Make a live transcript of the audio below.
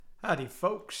Howdy,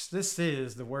 folks. This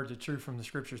is the Words of Truth from the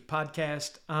Scriptures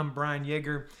podcast. I'm Brian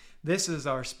Yeager. This is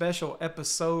our special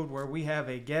episode where we have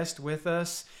a guest with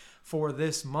us for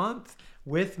this month.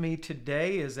 With me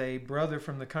today is a brother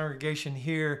from the congregation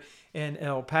here in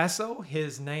El Paso.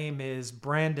 His name is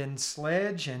Brandon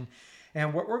Sledge. And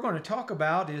what we're going to talk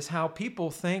about is how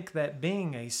people think that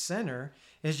being a sinner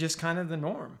is just kind of the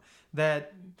norm.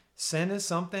 That sin is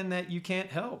something that you can't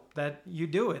help, that you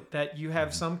do it, that you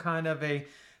have some kind of a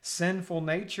sinful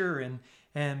nature,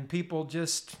 and people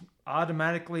just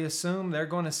automatically assume they're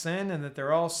going to sin and that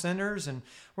they're all sinners. And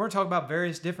we're going to talk about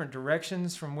various different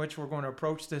directions from which we're going to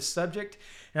approach this subject.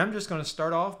 And I'm just going to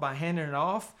start off by handing it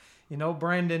off. You know,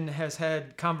 Brandon has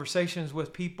had conversations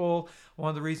with people. One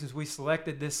of the reasons we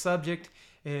selected this subject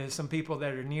is some people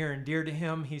that are near and dear to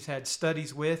him. He's had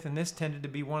studies with, and this tended to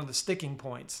be one of the sticking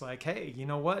points. Like, hey, you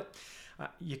know what?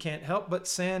 You can't help but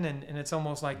sin, and it's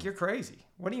almost like, you're crazy.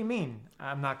 What do you mean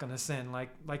I'm not going to sin?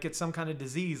 Like it's some kind of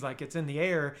disease, like it's in the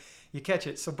air, you catch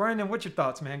it. So Brandon, what's your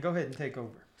thoughts, man? Go ahead and take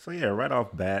over. So yeah, right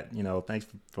off bat, thanks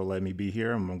for letting me be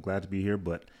here. I'm glad to be here.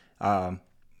 But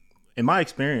in my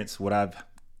experience, what I've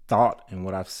thought and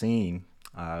what I've seen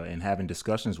and having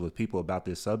discussions with people about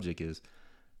this subject is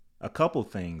a couple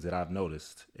things that I've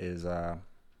noticed is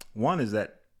one is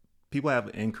that people have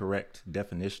an incorrect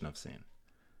definition of sin.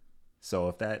 So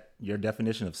if your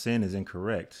definition of sin is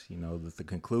incorrect, the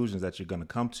conclusions that you're going to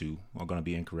come to are going to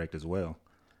be incorrect as well.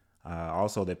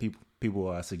 Also, that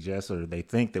people suggest or they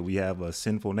think that we have a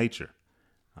sinful nature.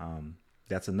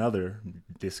 That's another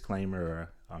disclaimer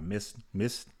or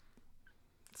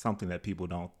something that people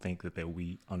don't think that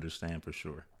we understand for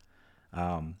sure.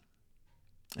 And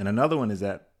another one is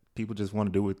that people just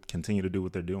want to continue to do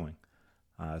what they're doing.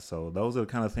 So those are the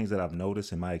kind of things that I've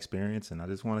noticed in my experience, and I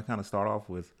just want to kind of start off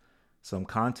with some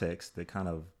context, the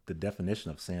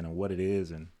definition of sin and what it is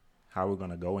and how we're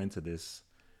going to go into this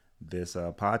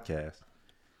podcast.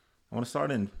 I want to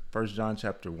start in 1 John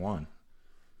chapter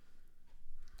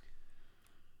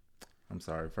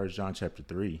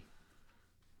 3.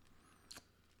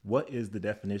 What is the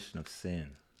definition of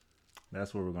sin?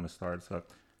 That's where we're going to start. So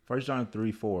 1 John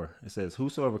 3:4, it says,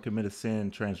 "Whosoever committeth sin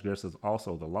transgresses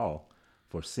also the law,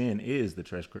 for sin is the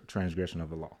transgression of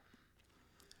the law."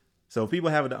 So if people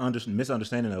have a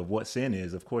misunderstanding of what sin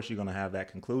is, of course, you're going to have that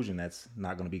conclusion that's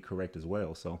not going to be correct as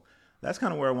well. So that's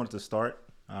kind of where I wanted to start.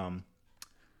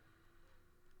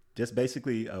 Just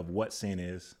basically of what sin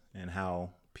is and how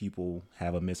people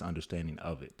have a misunderstanding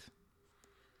of it.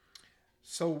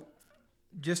 So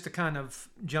just to kind of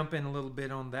jump in a little bit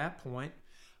on that point,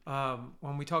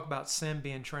 when we talk about sin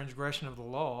being transgression of the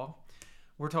law,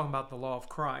 we're talking about the law of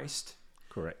Christ.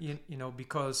 Correct.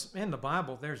 Because in the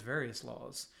Bible, there's various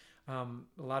laws. A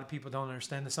lot of people don't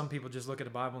understand this. Some people just look at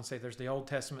the Bible and say there's the Old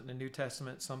Testament and the New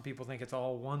Testament. Some people think it's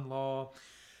all one law,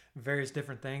 various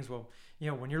different things. Well,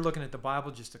 when you're looking at the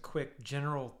Bible, just a quick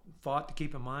general thought to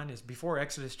keep in mind is before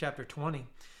Exodus chapter 20,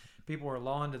 people were a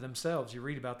law unto themselves. You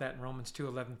read about that in Romans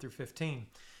 2:11 through 15.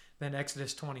 Then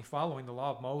Exodus 20, following the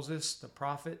law of Moses, the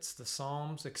prophets, the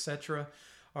Psalms, etc.,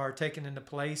 are taken into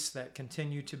place that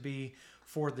continue to be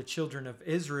for the children of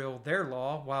Israel, their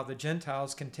law, while the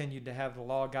Gentiles continued to have the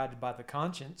law guided by the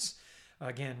conscience.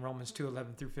 Again, Romans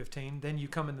 2:11 through 15. Then you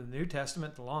come into the New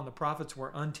Testament, the law and the prophets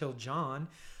were until John,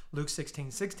 Luke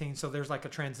 16:16. So there's like a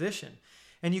transition.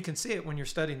 And you can see it when you're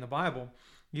studying the Bible.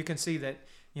 You can see that,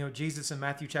 Jesus in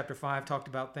Matthew chapter 5 talked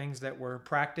about things that were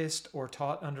practiced or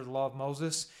taught under the law of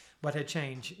Moses, but had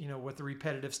changed, with the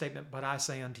repetitive statement, "But I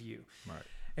say unto you." Right.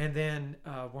 And then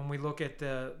when we look at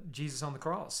Jesus on the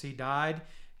cross, he died.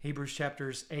 Hebrews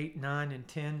chapters 8, 9, and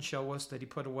 10 show us that he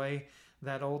put away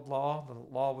that old law. The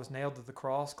law was nailed to the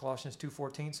cross, Colossians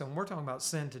 2:14. So when we're talking about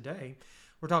sin today,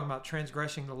 we're talking about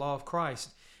transgressing the law of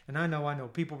Christ. And I know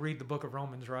people read the book of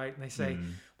Romans, right? And they say,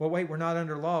 well, wait, we're not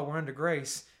under law, we're under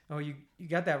grace. Oh, you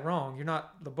got that wrong.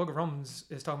 The book of Romans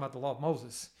is talking about the law of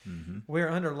Moses. Mm-hmm. We're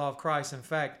under the law of Christ. In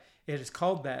fact, it is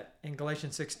called that in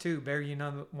Galatians 6:2, "Bear ye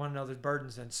one another's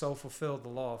burdens and so fulfill the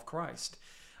law of Christ."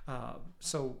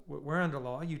 So we're under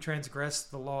law. You transgress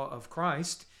the law of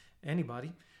Christ,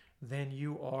 anybody, then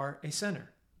you are a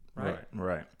sinner, right?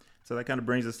 Right. So that kind of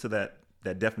brings us to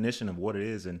that definition of what it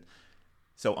is. And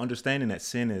so understanding that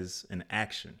sin is an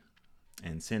action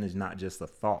and sin is not just a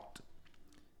thought.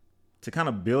 To kind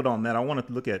of build on that, I want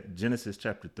to look at Genesis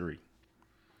chapter 3.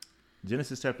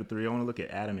 Genesis chapter 3, I want to look at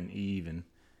Adam and Eve and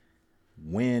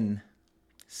when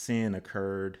sin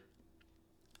occurred.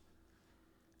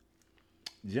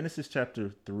 Genesis chapter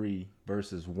 3,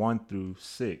 verses 1 through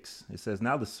 6, it says,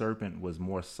 "Now the serpent was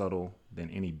more subtle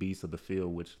than any beast of the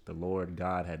field which the Lord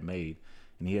God had made.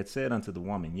 And he had said unto the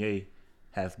woman, Yea,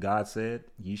 Hath God said,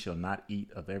 Ye shall not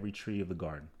eat of every tree of the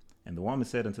garden? And the woman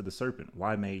said unto the serpent,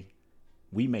 Why may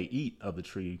we may eat of the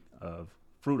tree of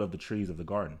fruit of the trees of the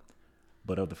garden?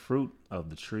 But of the fruit of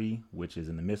the tree which is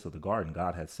in the midst of the garden,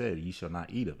 God hath said, Ye shall not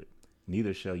eat of it,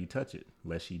 neither shall ye touch it,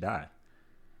 lest ye die.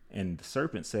 And the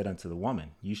serpent said unto the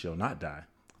woman, Ye shall not die,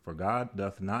 for God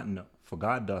doth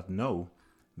know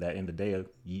that in the day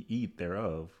ye eat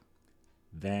thereof,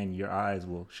 then your eyes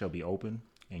shall be open,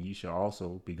 and ye shall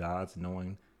also be gods,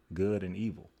 knowing good and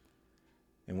evil.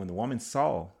 And when the woman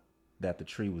saw that the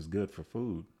tree was good for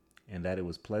food, and that it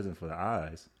was pleasant for the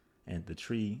eyes, and the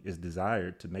tree is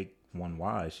desired to make one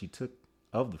wise, she took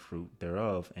of the fruit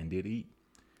thereof and did eat,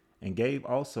 and gave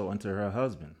also unto her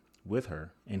husband with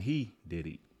her, and he did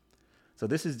eat. So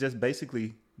this is just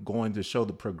basically going to show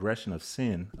the progression of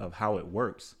sin, of how it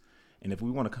works. And if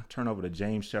we want to turn over to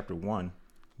James chapter 1,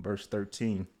 verse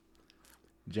 13,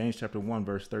 James chapter 1,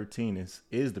 verse 13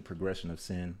 is the progression of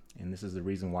sin. And this is the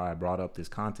reason why I brought up this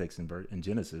context in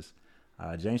Genesis.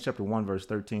 James chapter 1, verse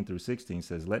 13 through 16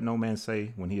 says, Let no man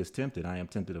say when he is tempted, I am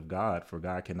tempted of God, for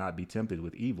God cannot be tempted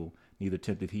with evil, neither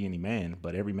tempteth he any man.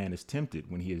 But every man is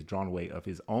tempted when he is drawn away of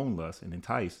his own lust and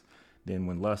enticed. Then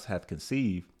when lust hath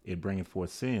conceived, it bringeth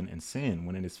forth sin, and sin,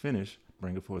 when it is finished,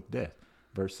 bringeth forth death.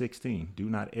 Verse 16, Do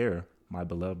not err, my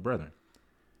beloved brethren.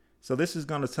 So this is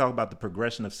going to talk about the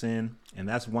progression of sin. And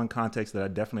that's one context that I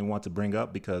definitely want to bring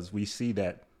up, because we see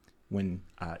that when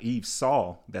Eve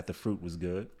saw that the fruit was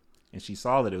good and she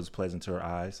saw that it was pleasant to her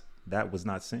eyes, that was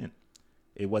not sin.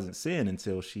 It wasn't sin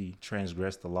until she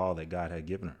transgressed the law that God had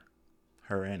given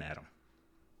her and Adam.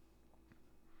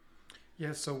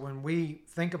 Yeah, so when we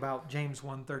think about James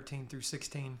 1:13 through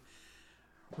 16,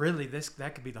 really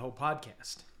that could be the whole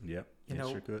podcast. Yep,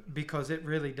 sure could. Because it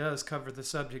really does cover the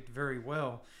subject very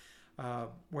well.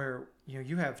 Where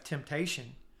you have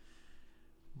temptation,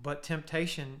 but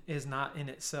temptation is not in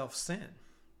itself sin,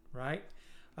 right?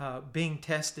 Being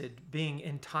tested, being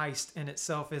enticed in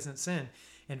itself isn't sin.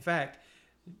 In fact,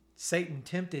 Satan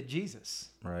tempted Jesus.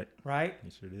 Right? He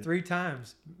sure did. 3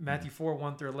 times. Matthew 4,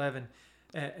 1 through 11,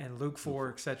 and Luke 4,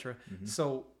 etc. Mm-hmm.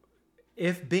 So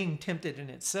if being tempted in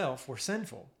itself were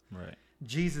sinful, right,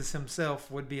 Jesus himself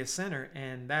would be a sinner,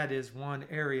 and that is one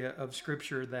area of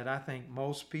Scripture that I think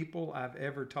most people I've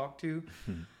ever talked to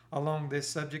along this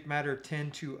subject matter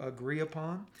tend to agree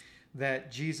upon,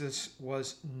 that Jesus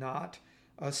was not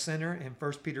a sinner. In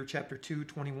 1 Peter chapter 2,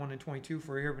 21 and 22,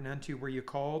 For even unto were you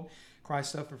called,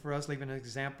 Christ suffered for us, leaving an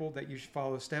example that you should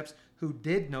follow his steps, who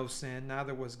did no sin,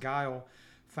 neither was guile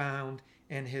found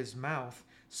in his mouth.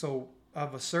 So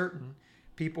of a certain,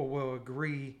 people will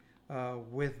agree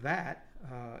with that.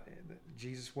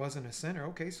 Jesus wasn't a sinner.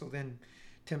 Okay, so then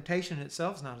temptation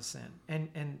itself is not a sin.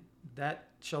 And that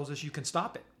shows us you can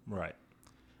stop it. Right.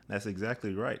 That's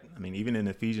exactly right. I mean, even in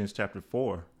Ephesians chapter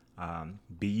 4,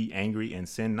 be ye angry and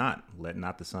sin not. Let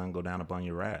not the sun go down upon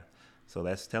your wrath. So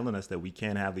that's telling us that we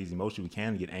can have these emotions. We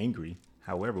can get angry.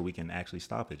 However, we can actually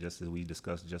stop it, just as we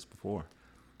discussed just before.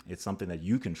 It's something that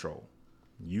you control.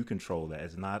 You control that.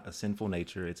 It's not a sinful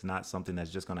nature. It's not something that's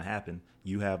just going to happen.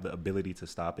 You have the ability to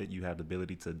stop it. You have the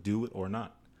ability to do it or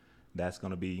not. That's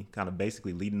going to be kind of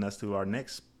basically leading us to our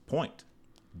next point.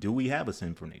 Do we have a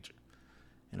sinful nature?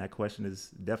 And that question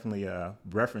is definitely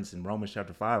referenced in Romans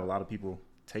chapter 5. A lot of people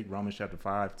take Romans chapter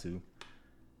 5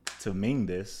 to mean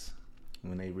this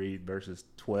when they read verses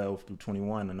 12 through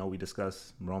 21. I know we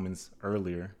discussed Romans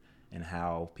earlier and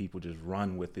how people just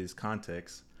run with this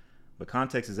context. But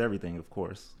context is everything, of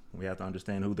course. We have to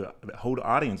understand who the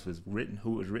audience was written,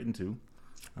 who it was written to.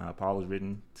 Paul was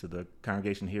written to the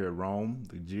congregation here at Rome,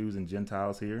 the Jews and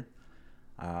Gentiles here.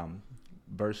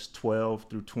 Verse 12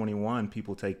 through 21,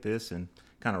 people take this and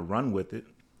kind of run with it.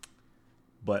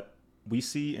 But we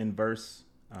see in verse,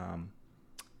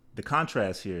 the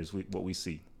contrast here is what we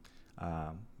see.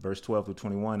 Verse 12 through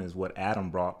 21 is what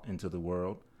Adam brought into the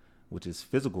world, which is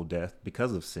physical death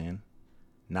because of sin.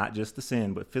 Not just the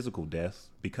sin, but physical death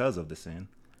because of the sin.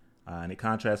 And it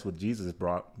contrasts what Jesus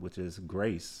brought, which is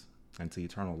grace unto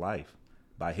eternal life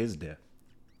by his death.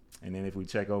 And then if we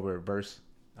check over verse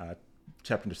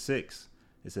chapter 6,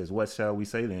 it says, What shall we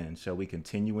say then? Shall we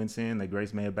continue in sin that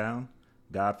grace may abound?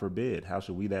 God forbid. How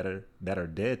shall we that are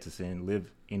dead to sin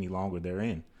live any longer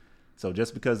therein? So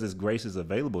just because this grace is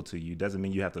available to you doesn't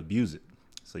mean you have to abuse it.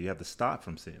 So you have to stop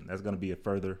from sin. That's going to be a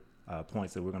further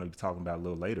points that we're going to be talking about a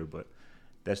little later. But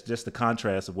that's just the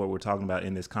contrast of what we're talking about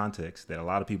in this context that a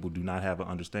lot of people do not have an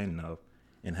understanding of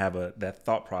and have that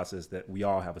thought process that we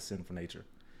all have a sinful nature,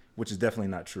 which is definitely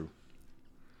not true.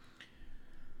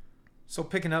 So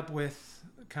picking up with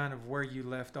kind of where you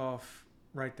left off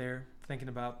right there, thinking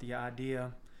about the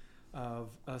idea of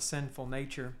a sinful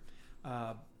nature,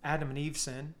 Adam and Eve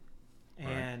sin, Right.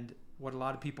 and what a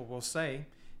lot of people will say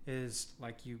is,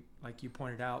 like you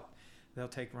pointed out, they'll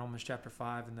take Romans chapter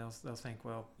 5 and they'll think,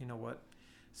 well, you know what,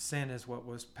 sin is what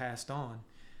was passed on.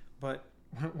 But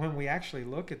when we actually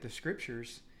look at the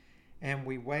scriptures and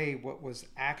we weigh what was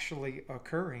actually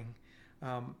occurring,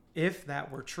 if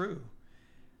that were true,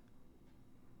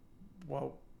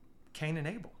 well, Cain and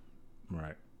Abel,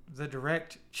 Right. the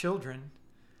direct children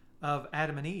of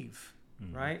Adam and Eve,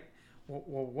 Mm-hmm. right?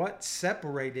 Well, what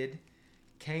separated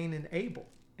Cain and Abel?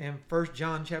 In 1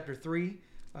 John chapter 3,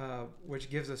 which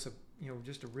gives us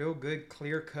just a real good,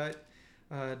 clear-cut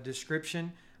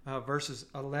description, verses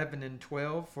 11 and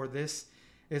 12. For this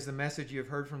is the message you have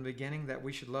heard from the beginning, that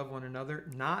we should love one another,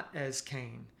 not as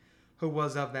Cain, who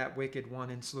was of that wicked one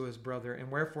and slew his brother.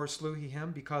 And wherefore slew he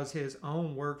him? Because his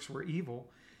own works were evil,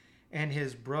 and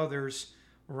his brother's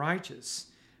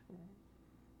righteous.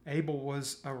 Abel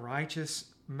was a righteous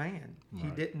man. He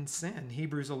Right. didn't sin.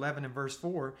 Hebrews 11 and verse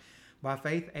 4, by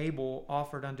faith Abel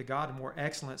offered unto God a more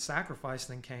excellent sacrifice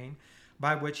than Cain,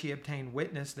 by which he obtained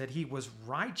witness that he was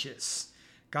righteous,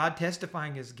 God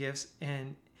testifying his gifts,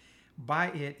 and by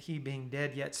it he being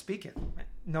dead yet speaketh.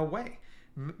 No way.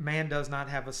 Man does not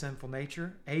have a sinful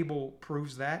nature. Abel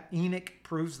proves that. Enoch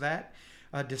proves that.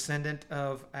 A descendant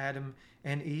of Adam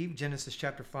and Eve. Genesis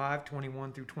chapter 5,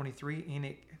 21 through 23.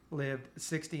 Enoch lived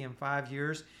 65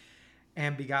 years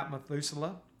and begot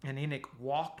Methuselah. And Enoch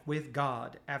walked with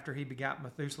God after he begot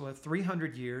Methuselah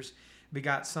 300 years,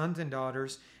 begot sons and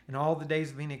daughters, and all the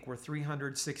days of Enoch were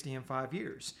 365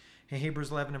 years. In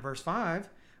Hebrews 11 and verse 5,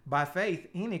 by faith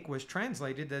Enoch was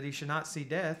translated that he should not see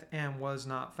death, and was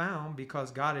not found,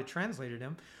 because God had translated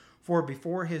him. For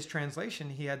before his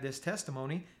translation he had this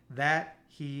testimony, that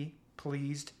he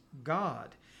pleased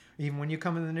God. Even when you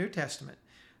come in the New Testament,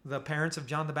 the parents of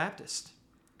John the Baptist,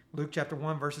 Luke chapter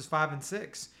 1 verses 5 and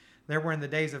 6, there were in the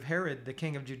days of Herod the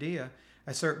king of Judea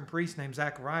a certain priest named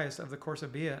Zacharias of the course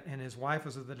of Abia, and his wife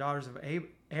was of the daughters of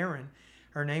Aaron.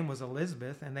 Her name was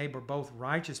Elizabeth, and they were both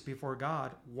righteous before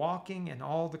God, walking in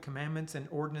all the commandments and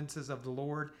ordinances of the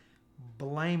Lord,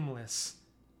 blameless.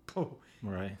 Oh,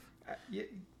 Right.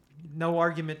 no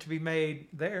argument to be made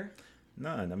there.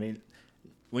 None. I mean,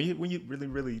 when you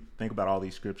really think about all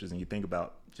these scriptures and you think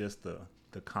about just the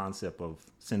concept of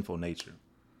sinful nature,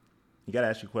 you got to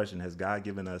ask your question: has God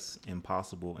given us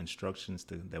impossible instructions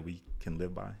that we can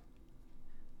live by,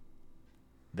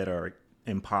 that are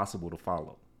impossible to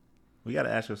follow? We got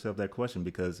to ask yourself that question,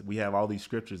 because we have all these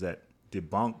scriptures that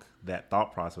debunk that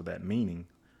thought process, that meaning,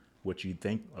 what you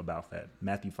think about that.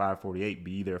 Matthew 5:48,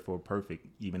 be ye therefore perfect,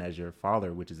 even as your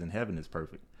Father which is in heaven is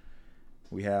perfect.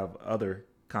 We have other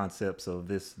concepts of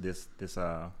this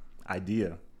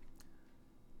idea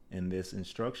in this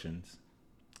instructions.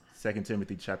 2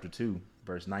 Timothy chapter 2,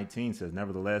 verse 19 says,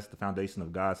 nevertheless, the foundation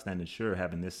of God standeth sure,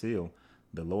 having this seal,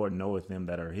 the Lord knoweth them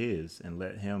that are his, and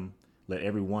let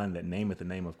every one that nameth the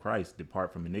name of Christ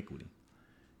depart from iniquity.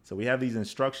 So we have these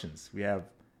instructions.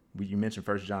 You mentioned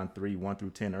 1 John 3, 1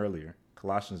 through 10 earlier.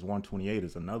 Colossians 1:28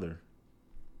 is another.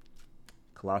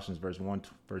 Colossians verse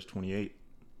 28.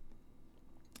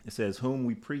 It says, whom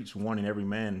we preach, warning every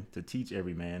man to teach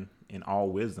every man in all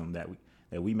wisdom, that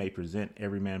we may present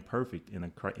every man perfect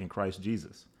in Christ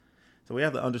Jesus. So we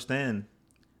have to understand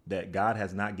that God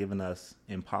has not given us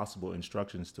impossible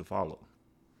instructions to follow.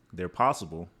 They're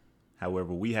possible.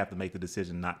 However, we have to make the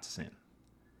decision not to sin.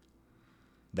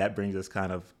 That brings us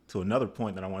kind of to another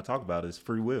point that I want to talk about, is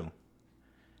free will.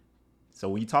 So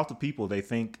when you talk to people, they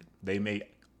think they may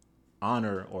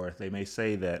honor, or they may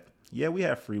say that, yeah, we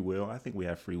have free will. I think we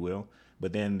have free will.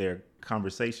 But then their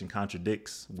conversation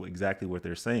contradicts exactly what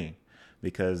they're saying,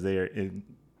 because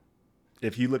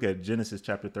if you look at Genesis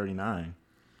chapter 39,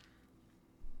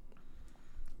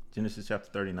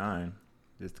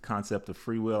 there's the concept of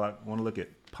free will. I want to look at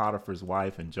Potiphar's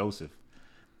wife and Joseph.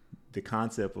 The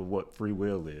concept of what free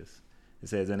will is. It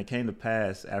says, and it came to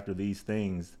pass after these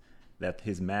things that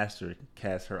his master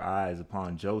cast her eyes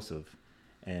upon Joseph,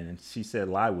 and she said,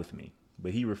 lie with me.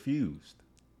 But he refused,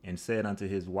 and said unto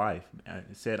his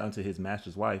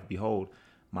master's wife, behold,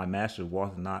 my master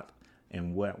walketh not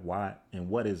in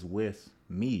what is with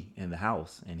me in the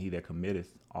house, and he that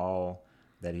committeth all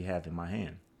that he hath in my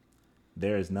hand.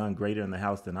 There is none greater in the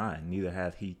house than I, neither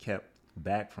hath he kept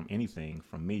back from anything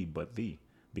from me but thee,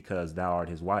 because thou art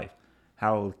his wife.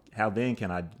 How then can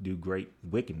I do great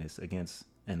wickedness against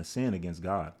and a sin against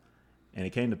God? And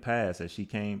it came to pass as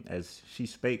she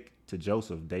spake to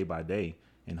Joseph day by day,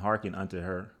 and hearkened unto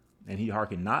her, and he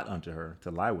hearkened not unto her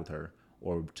to lie with her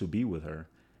or to be with her.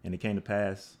 And it came to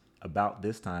pass about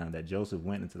this time that Joseph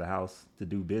went into the house to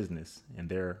do business, and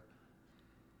there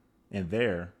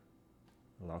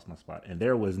I lost my spot. And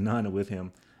there was none with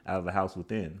him out of the house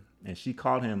within. And she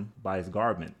caught him by his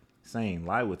garment, saying,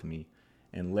 lie with me.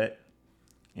 And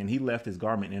he left his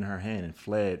garment in her hand and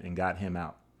fled and got him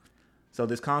out. So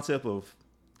this concept of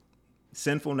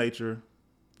sinful nature,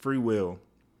 free will.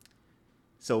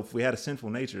 So if we had a sinful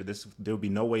nature, there would be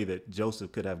no way that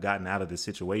Joseph could have gotten out of this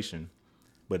situation.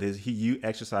 But he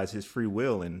exercised his free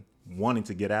will in wanting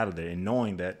to get out of there and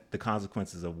knowing that the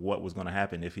consequences of what was going to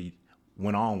happen if he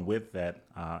went on with that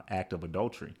act of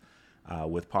adultery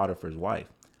with Potiphar's wife.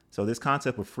 So this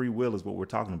concept of free will is what we're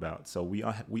talking about. So we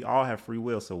all have free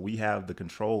will. So we have the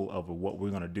control over what we're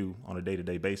going to do on a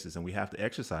day-to-day basis. And we have to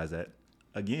exercise that,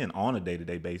 again, on a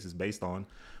day-to-day basis based on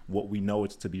what we know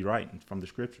it's to be right from the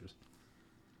scriptures.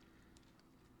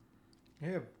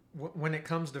 Yeah. When it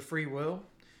comes to free will,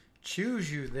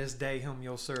 choose you this day whom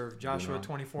you'll serve. Joshua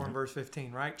 24 and verse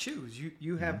 15, right? Choose.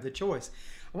 You have the choice.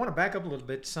 I want to back up a little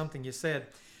bit to something you said,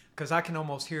 because I can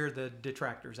almost hear the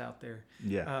detractors out there.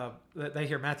 Yeah. They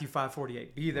hear Matthew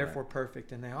 5:48, be therefore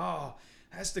perfect. And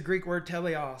that's the Greek word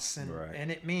teleos.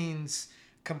 And it means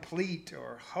complete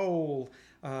or whole,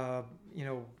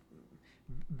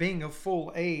 being of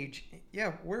full age.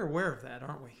 Yeah, we're aware of that,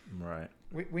 aren't we? Right.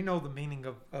 We know the meaning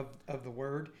of the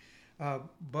word.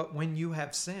 But when you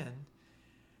have sinned,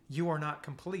 you are not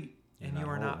complete and you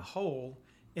are not whole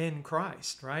in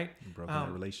Christ, right? Broken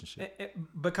that relationship.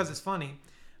 Because it's funny,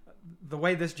 the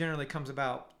way this generally comes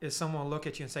about is someone will look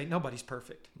at you and say, nobody's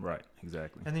perfect. Right,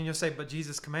 exactly. And then you'll say, but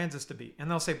Jesus commands us to be. And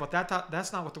they'll say, but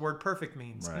that's not what the word perfect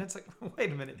means. Right. And it's like,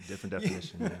 wait a minute. Different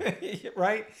definition. Yeah.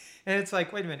 Right? And it's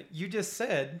like, wait a minute. You just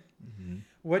said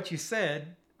what you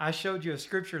said. I showed you a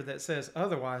scripture that says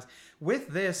otherwise. With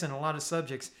this and a lot of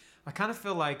subjects, I kind of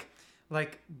feel like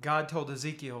God told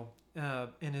Ezekiel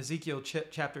in Ezekiel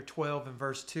chapter 12 and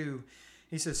verse 2,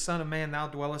 he says, Son of man, thou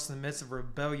dwellest in the midst of a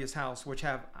rebellious house, which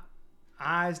have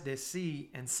eyes to see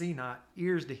and see not,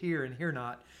 ears to hear and hear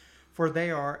not, for they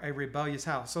are a rebellious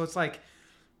house. So it's like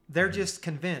they're just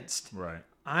convinced, right?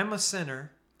 I'm a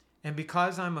sinner, and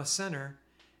because I'm a sinner,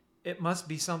 it must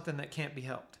be something that can't be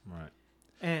helped. Right.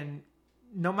 And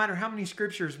no matter how many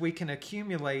scriptures we can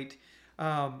accumulate,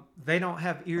 they don't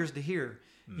have ears to hear.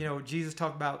 Jesus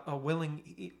talked about a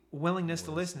willingness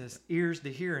to listen, ears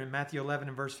to hear in Matthew 11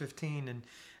 and verse 15, and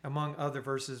among other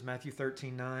verses, Matthew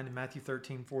 13:9 and Matthew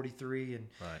 13:43,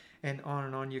 and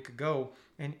on you could go.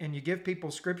 And you give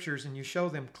people scriptures and you show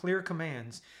them clear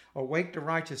commands: awake to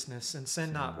righteousness and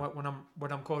sin not.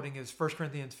 What I'm quoting is 1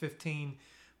 Corinthians 15.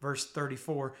 Verse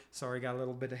 34, sorry, got a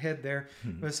little bit ahead there.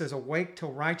 But it says, awake to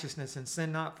righteousness and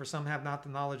sin not, for some have not the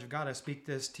knowledge of God. I speak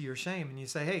this to your shame. And you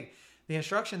say, hey, the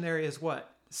instruction there is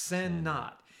what? Sin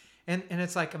not. And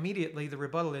it's like immediately the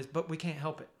rebuttal is, but we can't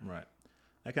help it. Right.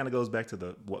 That kind of goes back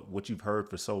to what you've heard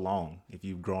for so long. If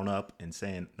you've grown up and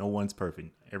saying no one's perfect,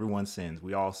 everyone sins,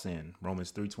 we all sin.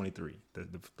 Romans 3:23,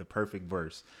 the perfect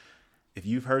verse. If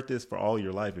you've heard this for all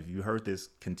your life, if you heard this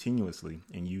continuously,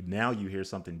 and you hear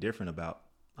something different about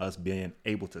us being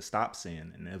able to stop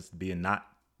sin and us being not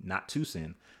to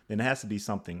sin, then there has to be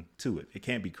something to it. It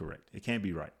can't be correct. It can't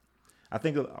be right.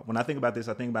 When I think about this,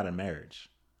 I think about a marriage.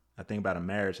 I think about a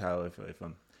marriage, how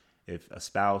if a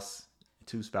spouse,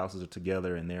 two spouses are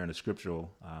together and they're in a scriptural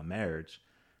marriage,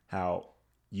 how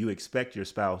you expect your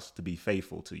spouse to be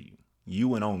faithful to you,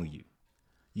 you and only you.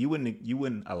 You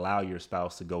wouldn't allow your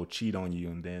spouse to go cheat on you,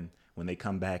 and then when they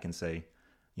come back and say,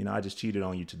 I just cheated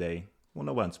on you today. Well,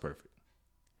 no one's perfect.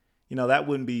 That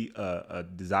wouldn't be a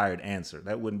desired answer.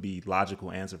 That wouldn't be logical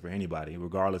answer for anybody,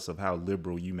 regardless of how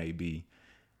liberal you may be.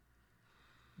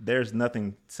 There's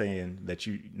nothing saying that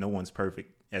no one's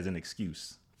perfect as an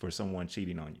excuse for someone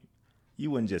cheating on you.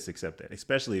 You wouldn't just accept that,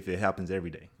 especially if it happens every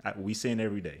day. We sin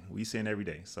every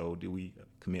day. So do we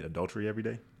commit adultery every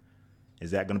day?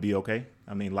 Is that going to be okay?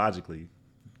 I mean, logically,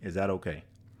 is that okay?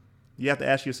 You have to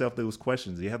ask yourself those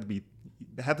questions. You have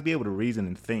to be able to reason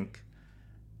and think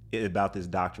about this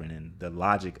doctrine and the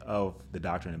logic of the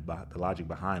doctrine and the logic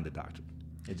behind the doctrine.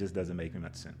 It just doesn't make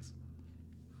much sense.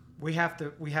 We have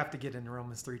to get into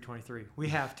Romans 3:23. We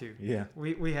have to. Yeah.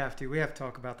 We have to. We have to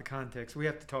talk about the context. We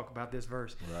have to talk about this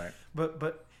verse. Right.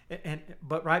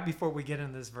 But right before we get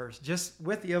into this verse, just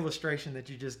with the illustration that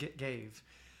you just gave,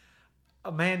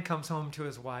 a man comes home to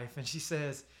his wife and she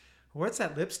says, "What's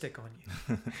that lipstick on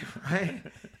you?" Right?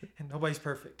 And nobody's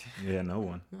perfect. Yeah, no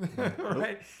one.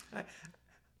 Right.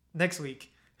 Next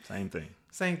week. Same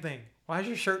thing. Why is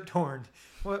your shirt torn?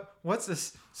 What's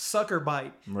this sucker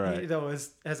bite? Right.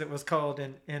 As it was called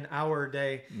in our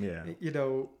day. Yeah.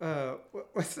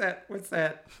 What's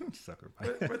that? Sucker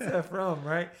bite. What's that from?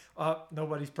 Right.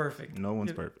 Nobody's perfect. No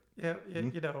one's perfect. Yeah.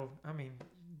 I mean,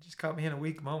 just caught me in a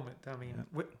weak moment. I mean,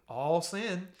 all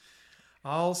sin.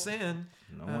 No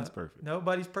one's perfect.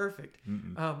 Nobody's perfect.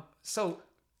 So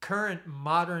current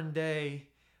modern day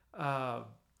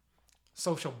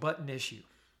social button issue,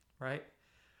 right?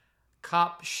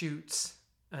 Cop shoots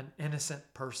an innocent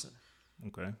person.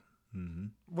 Okay. Mm-hmm.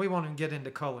 We won't get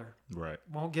into color. Right.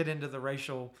 Won't get into the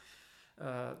racial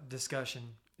discussion,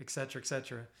 et cetera, et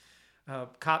cetera.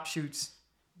 Cop shoots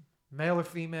male or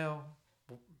female,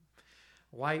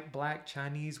 white, black,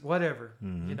 Chinese, whatever,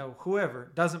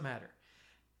 whoever, doesn't matter.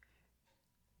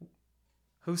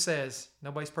 Who says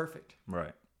nobody's perfect?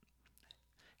 Right.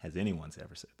 Has anyone's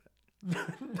ever said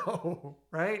that? No,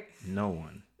 right? No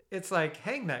one. It's like,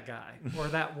 hang that guy or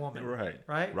that woman. Right.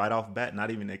 Right? Right off bat, not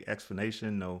even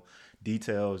explanation, no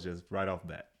details, just right off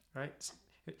bat. Right?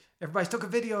 Everybody's took a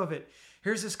video of it.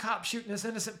 Here's this cop shooting this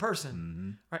innocent person.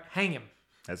 Mm-hmm. Right? Hang him.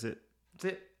 That's it. That's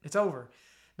it. It's over.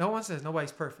 No one says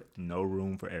nobody's perfect. No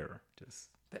room for error. Just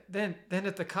Then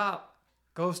if the cop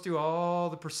goes through all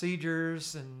the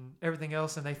procedures and everything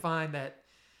else and they find that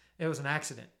it was an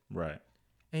accident. Right.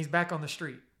 And he's back on the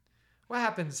street. What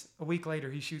happens a week later?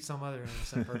 He shoots some other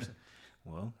innocent person.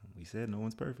 Well, we said no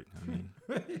one's perfect. I mean,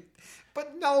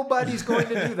 but nobody's going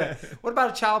to do that. What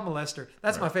about a child molester?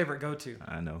 That's my favorite go-to.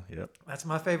 I know. Yep. That's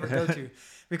my favorite go-to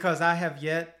because I've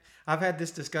had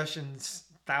this discussion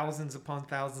thousands upon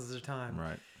thousands of times.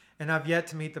 Right. And I've yet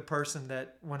to meet the person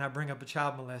that when I bring up a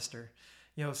child molester,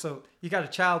 so you got a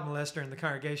child molester in the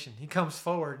congregation. He comes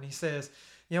forward and he says,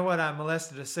 you know what? I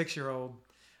molested a 6-year-old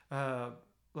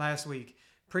last week.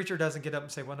 Preacher doesn't get up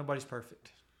and say, well, nobody's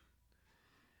perfect.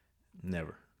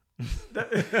 Never.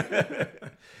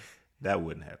 That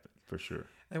wouldn't happen for sure.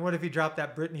 And what if he dropped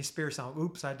that Britney Spears song?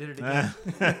 Oops, I did it again.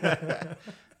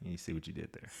 You see what you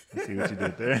did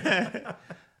there.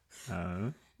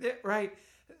 Yeah, right.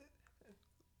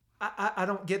 I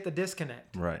don't get the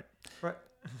disconnect. Right.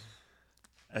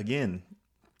 Again,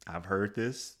 I've heard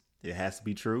this. It has to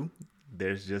be true.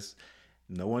 There's just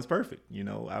no one's perfect.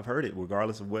 I've heard it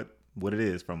regardless of what it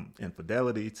is, from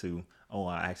infidelity to,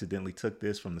 I accidentally took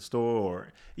this from the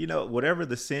store, or, whatever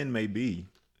the sin may be,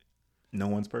 no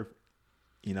one's perfect.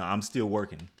 I'm still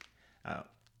working.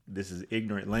 This is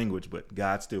ignorant language, but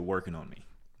God's still working on me.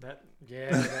 That's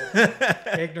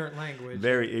ignorant language.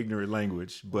 Very ignorant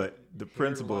language, but the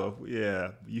principle of,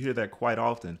 you hear that quite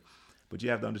often, but you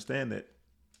have to understand that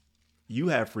you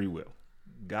have free will.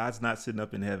 God's not sitting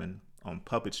up in heaven on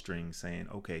puppet strings saying,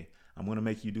 okay, I'm going to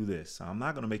make you do this. I'm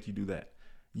not going to make you do that.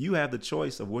 You have the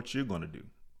choice of what you're going to do.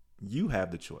 You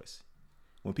have the choice.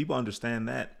 When people understand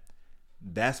that,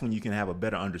 that's when you can have a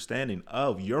better understanding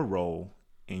of your role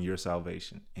in your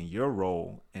salvation and your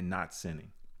role in not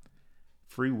sinning.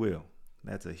 Free will.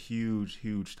 That's a huge,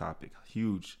 huge topic,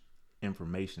 huge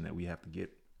information that we have to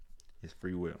get is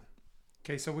free will.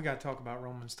 Okay, so we got to talk about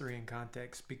Romans 3 in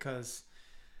context because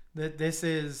this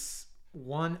is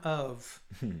one of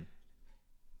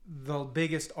the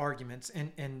biggest arguments,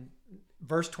 and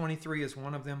verse 23 is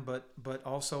one of them, but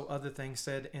also other things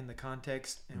said in the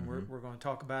context, and we're going to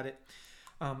talk about it.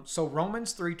 So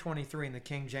Romans 3:23 in the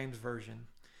King James Version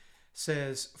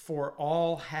says, "For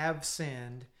all have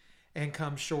sinned and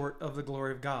come short of the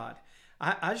glory of God."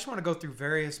 I just want to go through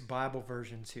various Bible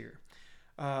versions here.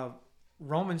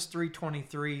 Romans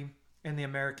 3:23 in the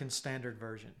American Standard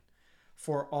Version,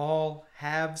 "For all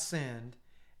have sinned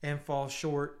and fall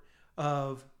short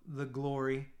of the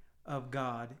glory of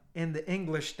God." In the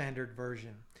English Standard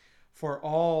Version, "For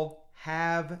all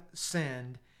have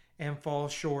sinned and fall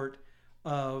short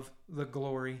of the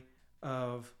glory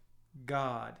of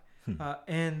God."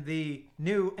 And the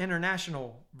New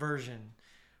International Version,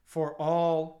 "For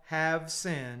all have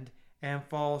sinned and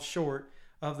fall short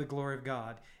of the glory of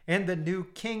God." And the New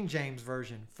King James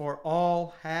Version, "For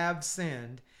all have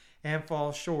sinned and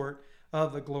fall short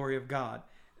of the glory of God."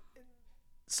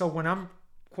 So when I'm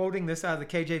quoting this out of the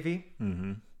KJV,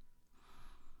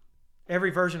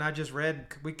 every version I just read,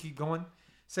 we keep going,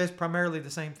 says primarily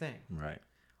the same thing. Right.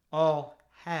 All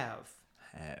have.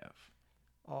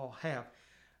 All have.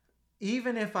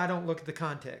 Even if I don't look at the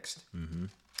context.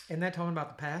 Isn't that talking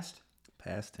about the past?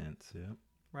 Past tense, yeah.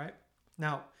 Right?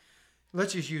 Now,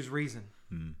 let's just use reason.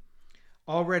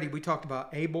 Already we talked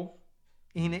about Abel,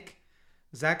 Enoch,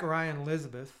 Zechariah, and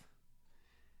Elizabeth,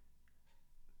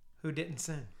 who didn't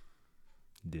sin.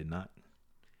 Did not.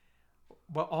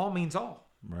 But all means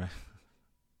all. Right.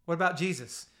 What about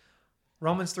Jesus?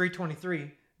 Romans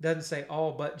 3:23 doesn't say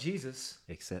all but Jesus.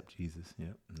 Except Jesus,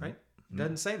 yep. Right?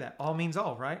 Doesn't say that. All means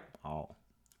all, right? All.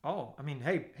 I mean,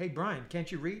 hey, Brian,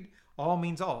 can't you read? All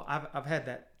means all. I've had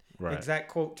that exact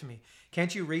quote to me.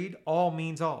 Can't you read? All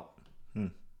means all.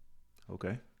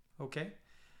 Okay.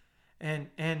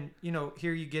 And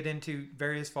here you get into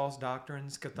various false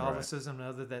doctrines, Catholicism and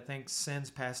other that thinks sin's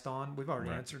passed on. We've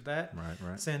already answered that.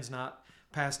 Right. Sin's not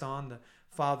passed on. The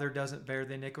Father doesn't bear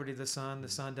the iniquity of the Son. The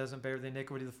Son doesn't bear the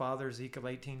iniquity of the Father, Ezekiel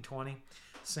 18:20.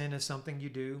 Sin is something you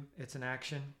do. It's an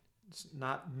action. It's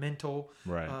not mental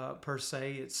per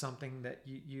se. It's something that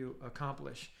you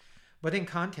accomplish. But in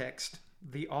context,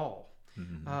 the all.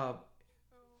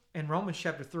 In Romans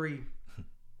chapter 3,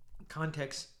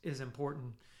 context is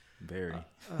important. Very.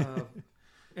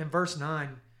 In verse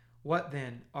 9, what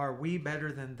then? Are we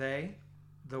better than they?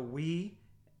 The we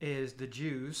is the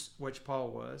Jews, which Paul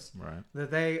was. Right. The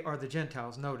they are the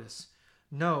Gentiles. Notice.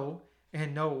 No,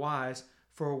 and no wise,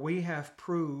 for we have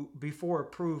before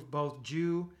proved both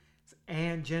Jew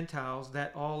and Gentiles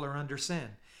that all are under sin.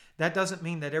 That doesn't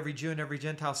mean that every Jew and every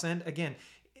Gentile sinned. Again,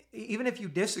 even if you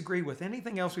disagree with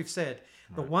anything else we've said,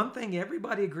 the one thing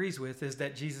everybody agrees with is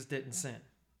that Jesus didn't sin.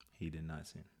 He did not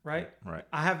sin. Right? Right.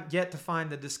 I have yet to find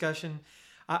the discussion.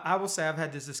 I will say I've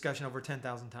had this discussion over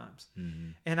 10,000 times.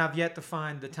 And I've yet to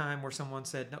find the time where someone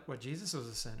said, no, well, Jesus was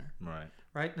a sinner. Right.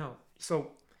 Right? No.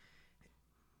 So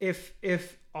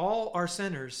if all are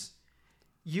sinners,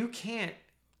 you can't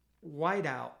white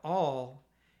out all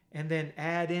and then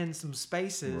add in some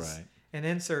spaces and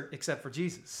insert except for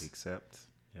Jesus. Except,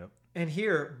 yep. And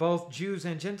here, both Jews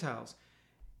and Gentiles.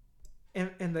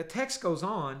 And the text goes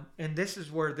on, and this is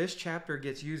where this chapter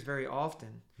gets used very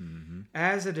often.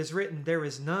 As it is written, there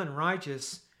is none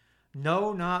righteous,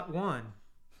 no, not one.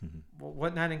 Well,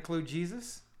 wouldn't that include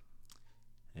Jesus?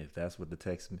 If that's what the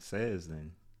text says,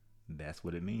 then that's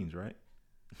what it means, right?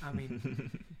 I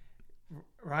mean,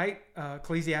 right?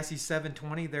 Ecclesiastes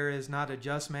 7:20, there is not a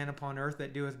just man upon earth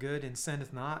that doeth good and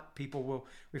sinneth not. People will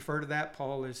refer to that.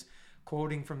 Paul is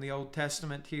quoting from the Old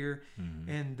Testament here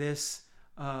in this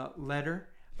letter.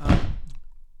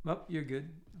 You're good.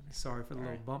 Sorry for the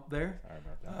little bump there. Sorry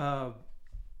about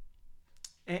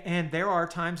that. And there are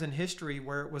times in history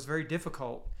where it was very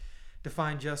difficult to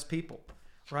find just people,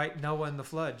 right? Noah and the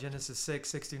flood, Genesis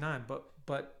 6:69.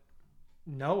 But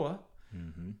Noah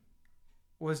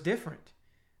was different.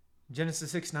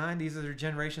 Genesis 6:9, these are the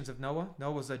generations of Noah.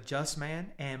 Noah was a just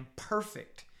man and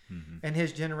perfect in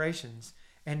his generations.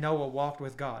 And Noah walked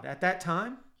with God. At that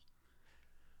time,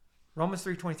 Romans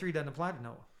 3:23 doesn't apply to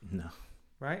Noah. No.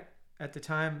 Right? At the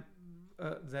time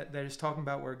that is talking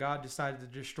about where God decided to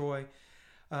destroy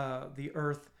the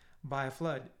earth by a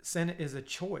flood. Sin is a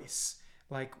choice,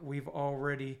 like we've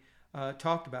already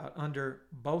talked about, under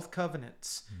both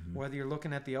covenants, whether you're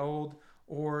looking at the Old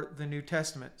or the New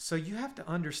Testament. So you have to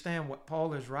understand what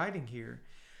Paul is writing here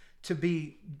to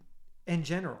be in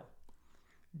general.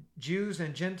 Jews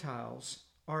and Gentiles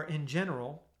are in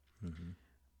general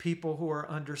people who are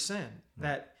under sin.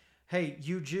 That, hey,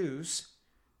 you Jews,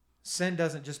 sin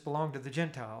doesn't just belong to the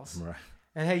Gentiles. Right.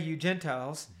 And hey, you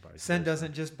Gentiles, sin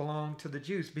doesn't just belong to the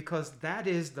Jews, because that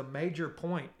is the major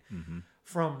point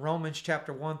from Romans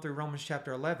chapter 1 through Romans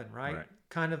chapter 11, right?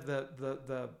 Kind of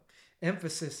the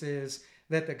emphasis is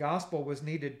that the gospel was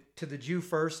needed to the Jew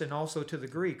first and also to the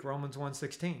Greek, Romans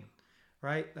 1:16,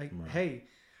 right? Like, hey,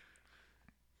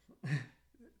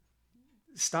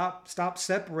 stop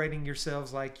separating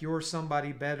yourselves like you're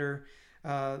somebody better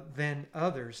than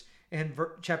others. In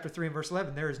chapter 3 and verse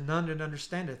 11, there is none that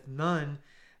understandeth, none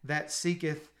that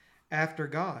seeketh after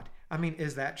God. I mean,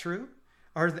 is that true?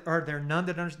 Are there none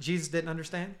that Jesus didn't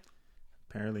understand?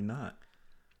 Apparently not.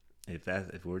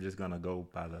 If we're just going to go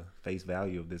by the face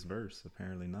value of this verse,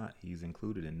 apparently not. He's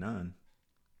included in none,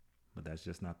 but that's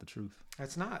just not the truth.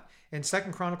 That's not. In 2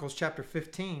 Chronicles chapter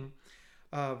 15,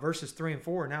 verses 3 and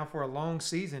 4, now for a long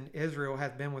season Israel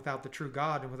hath been without the true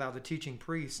God and without the teaching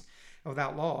priest and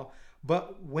without law.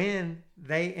 But when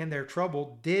they in their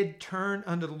trouble did turn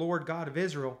unto the Lord God of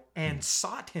Israel and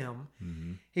sought him,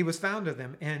 he was found of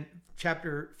them. In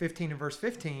chapter 15 and verse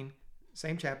 15,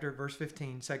 same chapter, verse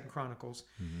 15, 2 Chronicles.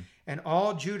 And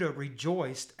all Judah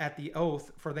rejoiced at the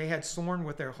oath, for they had sworn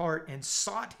with their heart and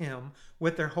sought him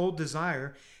with their whole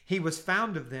desire. He was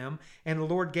found of them, and the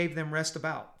Lord gave them rest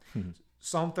about.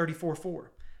 Psalm 34:4.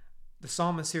 The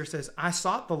psalmist here says, I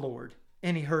sought the Lord,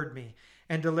 and he heard me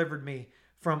and delivered me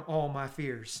from all my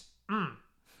fears.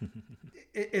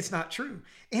 It's not true.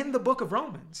 In the book of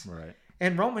Romans, right?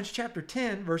 In Romans chapter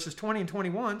 10, verses 20 and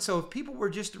 21, so if people were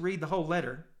just to read the whole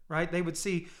letter, right, they would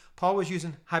see Paul was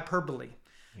using hyperbole,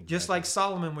 just like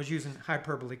Solomon was using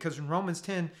hyperbole. Because in Romans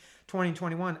 10, 20 and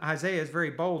 21, Isaiah is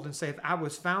very bold and saith, I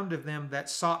was found of them that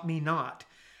sought me not.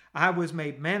 I was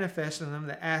made manifest in them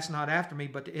that asked not after me.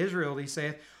 But to Israel he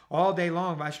saith, all day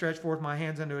long have I stretched forth my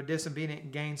hands unto a disobedient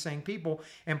and gainsaying people.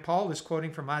 And Paul is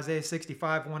quoting from Isaiah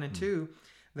 65, 1 and 2,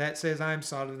 that says, I am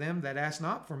sought of them that ask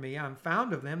not for me. I am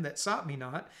found of them that sought me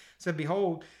not. Said,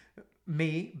 behold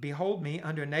me,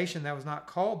 under a nation that was not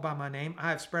called by my name. I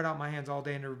have spread out my hands all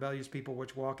day unto rebellious people,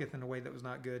 which walketh in a way that was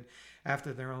not good,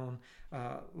 after their own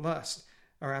lust,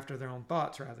 or after their own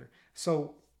thoughts, rather.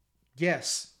 So,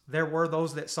 yes, there were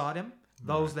those that sought him,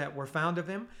 those that were found of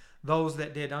him, those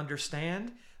that did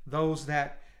understand, those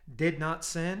that did not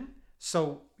sin.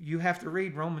 So you have to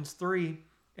read Romans 3,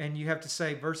 and you have to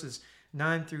say verses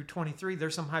 9 through 23.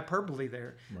 There's some hyperbole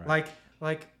there. Right.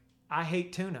 Like I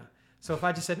hate tuna. So if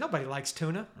I just said nobody likes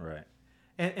tuna, right,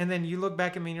 and then you look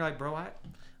back at me and you're like, bro,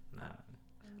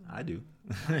 I do,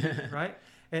 right?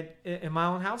 And in my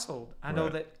own household, I know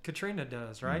that Katrina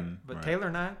does, right? But Taylor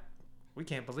and I, we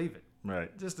can't believe it.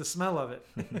 Right. Just the smell of it.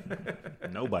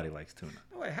 Nobody likes tuna.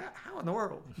 Wait, how in the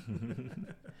world?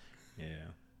 Yeah.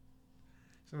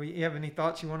 So you have any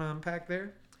thoughts you want to unpack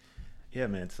there? Yeah,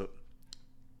 man. So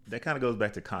that kind of goes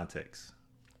back to context.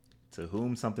 To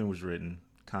whom something was written,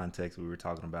 context we were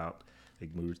talking about.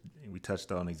 We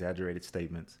touched on exaggerated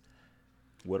statements.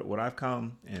 What I've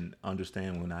come and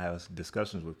understand when I have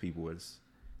discussions with people is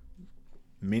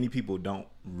many people don't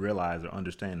realize or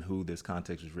understand who this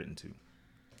context was written to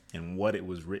and what it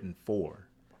was written for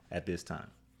at this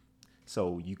time.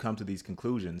 So you come to these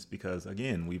conclusions because,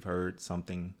 again, we've heard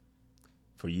something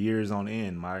for years on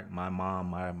end. My mom,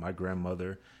 my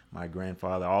grandmother, my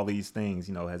grandfather, all these things,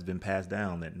 has been passed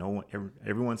down that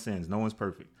everyone sins, no one's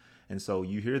perfect. And so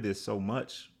you hear this so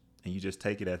much and you just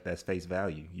take it at that face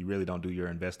value. You really don't do your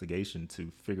investigation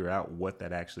to figure out what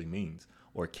that actually means,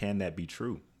 or can that be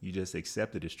true? You just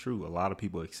accept it as true. A lot of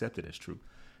people accept it as true,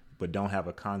 but don't have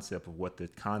a concept of what the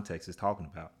context is talking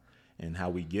about and how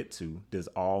we get to, does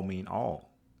all mean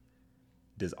all?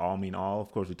 Does all mean all?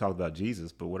 Of course, we talked about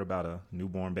Jesus, but what about a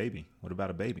newborn baby? What about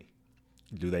a baby?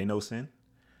 Do they know sin?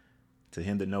 To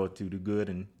him that knoweth to do good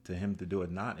and to him to do it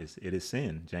not, it is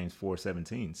sin, James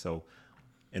 4:17. So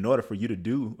in order for you to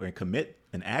do or commit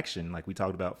an action, like we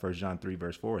talked about 1 John 3,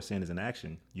 verse 4, sin is an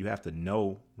action. You have to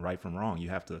know right from wrong. You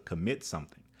have to commit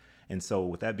something. And so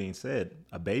with that being said,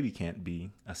 a baby can't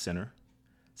be a sinner.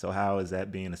 So how is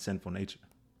that being a sinful nature?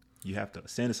 You have to,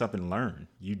 sin is something learned.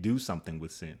 You do something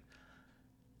with sin.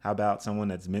 How about someone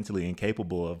that's mentally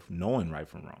incapable of knowing right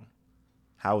from wrong?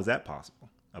 How is that possible?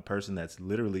 A person that's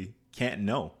literally can't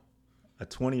know. A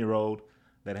 20-year-old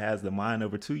that has the mind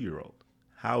of a 2-year-old.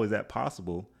 How is that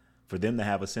possible for them to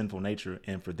have a sinful nature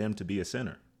and for them to be a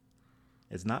sinner?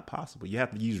 It's not possible. You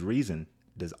have to use reason.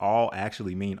 Does all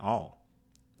actually mean all?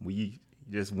 We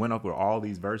just went over all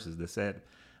these verses that said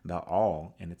about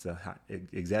all, and it's a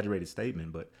exaggerated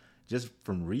statement, but just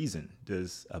from reason,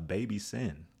 does a baby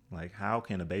sin? Like, how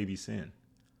can a baby sin?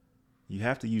 You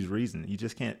have to use reason. You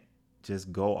just can't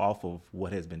just go off of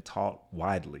what has been taught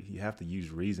widely. You have to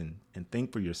use reason and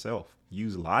think for yourself.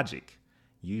 Use logic.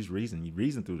 Use reason. You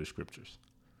reason through the scriptures.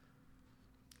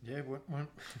 Yeah,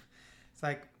 it's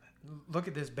like, look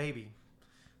at this baby.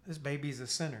 This baby's a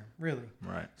sinner, really.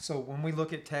 Right. So when we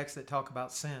look at texts that talk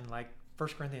about sin, like 1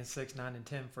 Corinthians 6, 9, and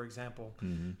 10, for example,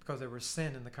 because there was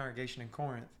sin in the congregation in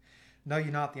Corinth. Know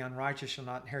ye not the unrighteous shall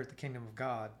not inherit the kingdom of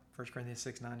God, 1 Corinthians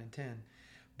 6, 9, and 10.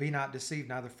 Be not deceived,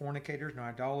 neither fornicators, nor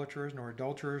idolaters, nor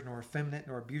adulterers, nor effeminate,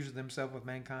 nor abusers themselves with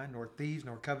mankind, nor thieves,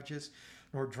 nor covetous,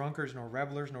 nor drunkards, nor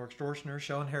revelers, nor extortioners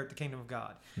shall inherit the kingdom of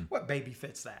God. What baby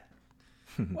fits that?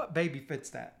 What baby fits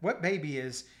that? What baby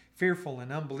is fearful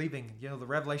and unbelieving? The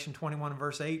Revelation 21 and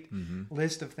verse 8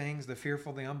 list of things: the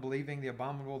fearful, the unbelieving, the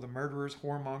abominable, the murderers,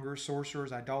 whoremongers,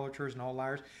 sorcerers, idolaters, and all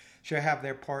liars shall have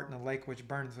their part in the lake which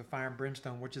burneth with fire and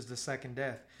brimstone, which is the second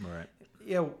death. Right.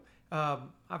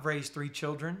 I've raised 3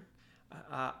 children.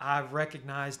 I've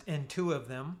recognized in 2 of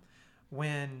them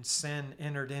when sin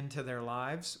entered into their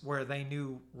lives, where they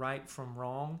knew right from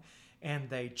wrong, and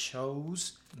they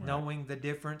chose, knowing the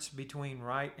difference between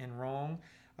right and wrong,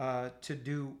 to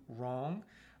do wrong.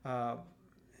 I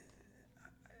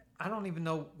don't even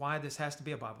know why this has to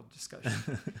be a Bible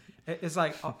discussion. It's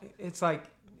like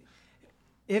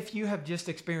if you have just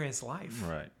experienced life,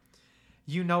 right,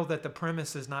 you know that the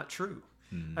premise is not true.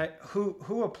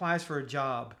 Who applies for a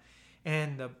job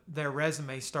and their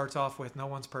resume starts off with "no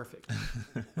one's perfect"?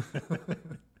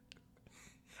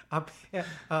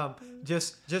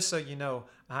 Just so you know,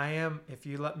 I am, if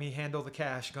you let me handle the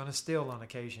cash, going to steal on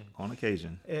occasion. On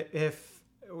occasion. If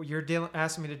you're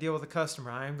asking me to deal with a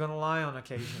customer, I am going to lie on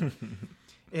occasion.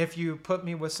 If you put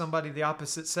me with somebody the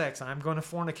opposite sex, I'm going to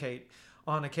fornicate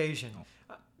on occasion.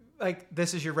 Like,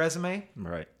 this is your resume?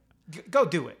 Right. Go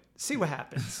do it. See what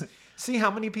happens. See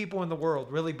how many people in the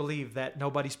world really believe that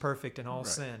nobody's perfect and all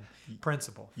sin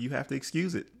principle. You have to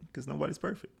excuse it because nobody's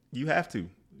perfect. You have to.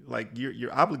 Like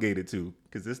you're obligated to,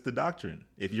 because it's the doctrine.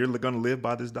 If you're going to live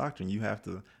by this doctrine, you have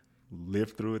to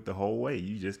live through it the whole way.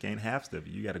 You just can't half step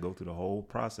it. You got to go through the whole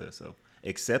process of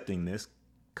accepting this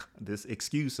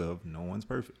excuse of no one's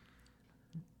perfect.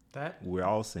 That we're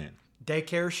all sin.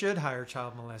 Daycare should hire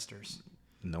child molesters.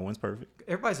 No one's perfect.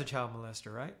 Everybody's a child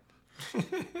molester, right?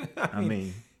 I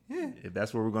mean, if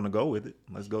that's where we're going to go with it,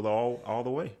 let's go all the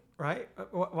way. Right?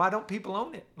 Why don't people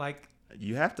own it? Like,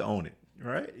 you have to own it,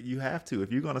 right? You have to.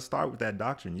 If you're going to start with that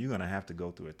doctrine, you're going to have to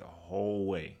go through it the whole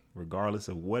way, regardless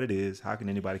of what it is. How can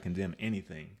anybody condemn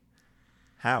anything?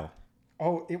 How?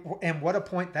 Oh, and what a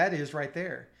point that is right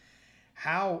there.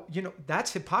 How,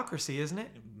 that's hypocrisy, isn't it?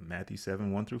 Matthew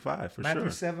 7, 1 through 5, for Matthew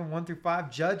sure. 7, 1 through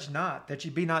 5, judge not, that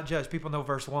you be not judged. People know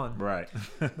verse 1. Right.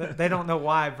 They don't know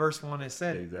why verse 1 is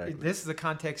said. Exactly. This is the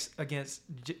context against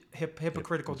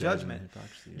hypocritical judgment.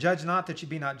 Hypocrisy, yeah. Judge not that you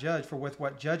be not judged, for with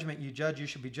what judgment you judge, you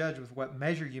shall be judged. With what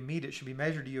measure you meet, it shall be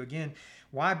measured to you again.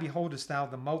 Why beholdest thou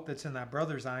the mote that's in thy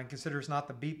brother's eye, and considerest not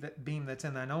the beam that's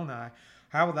in thine own eye?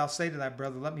 How wilt thou say to thy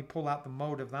brother, let me pull out the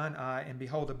mote of thine eye, and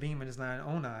behold, a beam is thine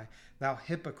own eye? Thou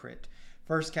hypocrite.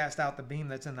 First cast out the beam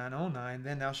that's in thine own eye, and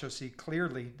then thou shalt see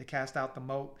clearly to cast out the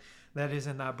mote that is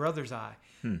in thy brother's eye.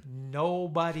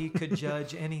 Nobody could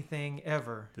judge anything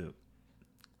ever. Dude,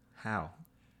 how?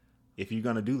 If you're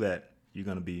going to do that, you're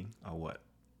going to be a what?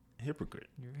 A hypocrite.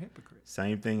 You're a hypocrite.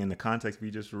 Same thing in the context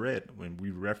we just read when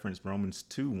we referenced Romans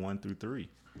 2, 1 through 3.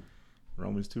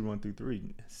 Romans 2, 1 through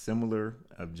 3. Similar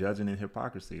of judging and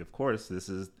hypocrisy. Of course, this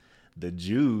is the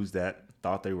Jews that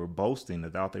thought they were boasting,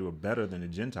 that thought they were better than the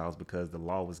Gentiles because the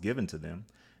law was given to them.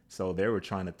 So they were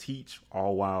trying to teach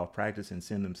all while practicing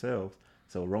sin themselves.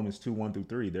 So Romans 2, 1 through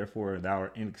 3, therefore thou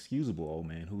art inexcusable, O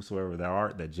man, whosoever thou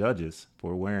art that judgest,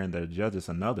 for wherein thou judgest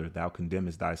another, thou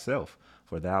condemnest thyself.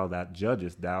 For thou that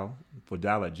judgest,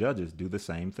 do the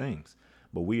same things.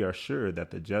 But we are sure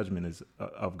that the judgment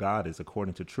of God is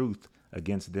according to truth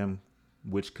against them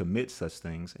which commit such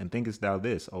things. And thinkest thou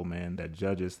this, O man, that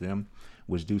judgest them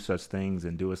which do such things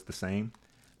and doest the same?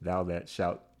 Thou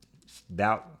shalt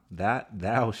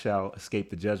escape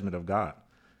the judgment of God.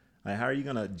 Like, how are you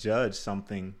going to judge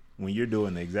something when you're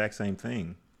doing the exact same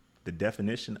thing? The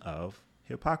definition of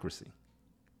hypocrisy.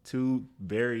 Two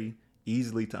very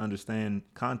easily to understand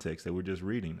context that we're just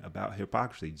reading about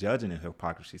hypocrisy, judging and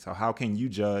hypocrisy. So how can you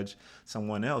judge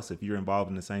someone else if you're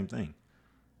involved in the same thing?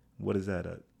 What is that?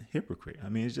 A hypocrite? I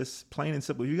mean, it's just plain and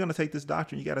simple. If you're going to take this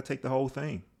doctrine, you got to take the whole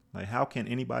thing. Like, how can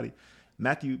anybody?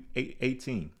 Matthew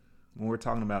 18, when we're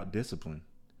talking about discipline,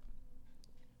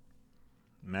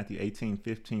 Matthew 18,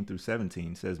 15 through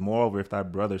 17 says, moreover, if thy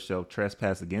brother shall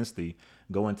trespass against thee,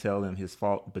 go and tell him his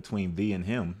fault between thee and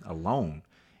him alone.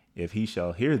 If he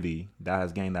shall hear thee, thou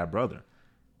hast gained thy brother.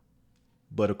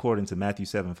 But according to Matthew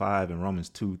 7, 5 and Romans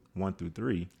 2, 1 through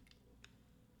 3,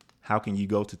 how can you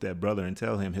go to that brother and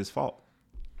tell him his fault?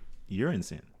 You're in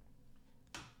sin.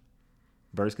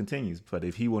 Verse continues, but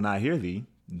if he will not hear thee,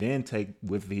 then take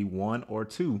with thee one or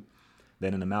two,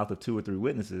 that in the mouth of 2 or 3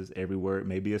 witnesses, every word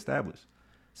may be established.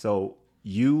 So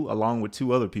you, along with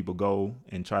 2 other people, go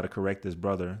and try to correct this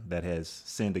brother that has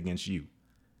sinned against you.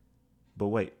 But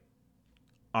wait,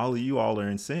 all of you all are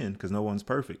in sin because no one's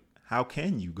perfect. How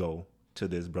can you go to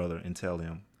this brother and tell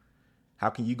him? How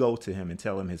can you go to him and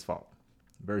tell him his fault?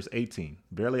 Verse 18,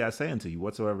 verily I say unto you,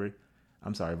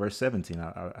 verse 17,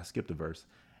 I skipped a verse.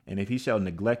 And if he shall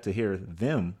neglect to hear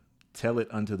them, tell it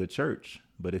unto the church.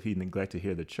 But if he neglect to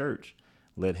hear the church,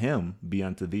 let him be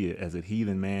unto thee as a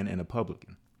heathen man and a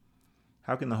publican.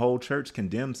 How can the whole church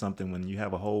condemn something when you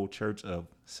have a whole church of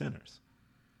sinners?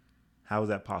 How is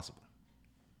that possible?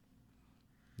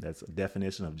 That's a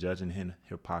definition of judging and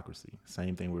hypocrisy.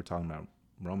 Same thing we were talking about.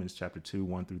 Romans chapter 2,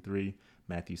 1 through 3,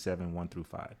 Matthew 7, 1 through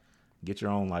 5. Get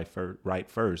your own life right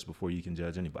first before you can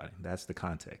judge anybody. That's the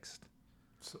context.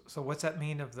 So what's that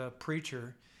mean of the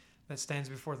preacher that stands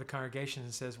before the congregation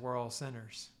and says we're all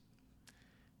sinners?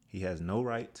 He has no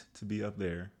right to be up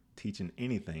there teaching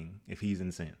anything if he's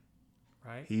in sin.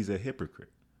 Right. He's a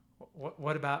hypocrite.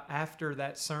 What about after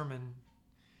that sermon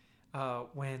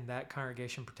when that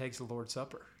congregation partakes the Lord's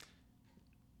Supper?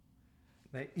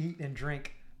 They eat and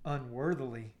drink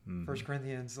unworthily. 1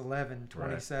 Corinthians 11,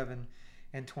 27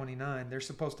 and 29. They're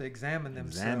supposed to examine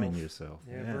themselves. Examine yourself.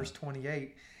 Yeah. Verse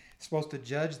 28. Supposed to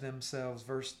judge themselves.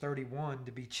 Verse 31.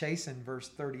 To be chastened. Verse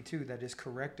 32. That is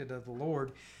corrected of the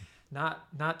Lord. Not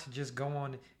to just go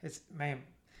on.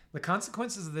 The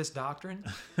consequences of this doctrine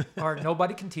are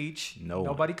nobody can teach.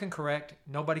 Nobody can correct.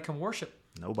 Nobody can worship.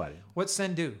 Nobody. What's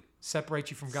sin do? Separate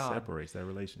you from God. Separates that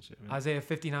relationship. Yeah. Isaiah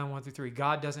 59, 1 through 3.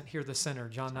 God doesn't hear the sinner.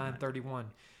 John 9, 31.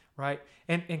 Right?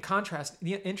 And in contrast,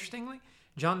 interestingly,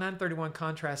 John 9:31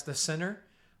 contrasts the sinner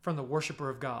from the worshiper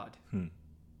of God.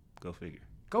 Go figure.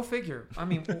 Go figure. I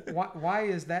mean, why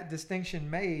is that distinction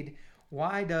made?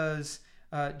 Why does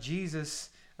Jesus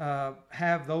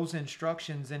have those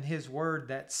instructions in his word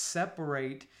that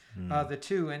separate the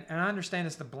two? And I understand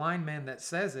it's the blind man that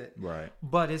says it, Right.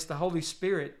 but it's the Holy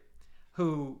Spirit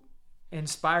who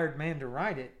inspired man to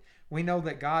write it. We know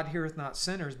that God heareth not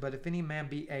sinners, but if any man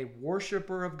be a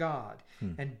worshiper of God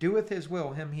and doeth his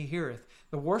will, him he heareth.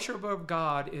 The worshiper of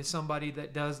God is somebody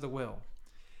that does the will.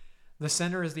 The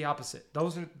sinner is the opposite.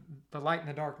 Those are the light and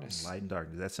the darkness. Light and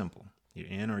darkness. That's simple. You're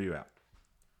in or you're out.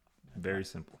 Very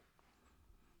simple.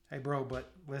 Hey, bro,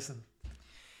 but listen.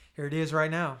 Here it is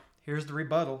right now. Here's the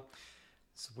rebuttal.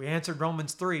 So we answered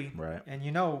Romans 3. Right. And I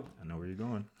know where you're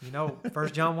going.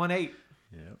 1 John 1:8.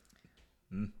 Yep.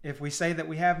 If we say that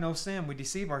we have no sin, we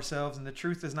deceive ourselves and the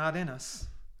truth is not in us.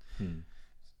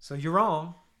 So you're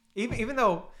wrong. Even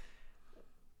though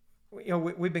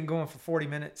we've been going for 40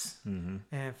 minutes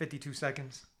and 52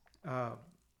 seconds.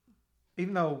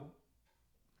 Even though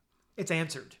it's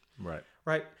answered. Right.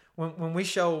 Right. When we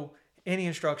show any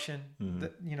instruction,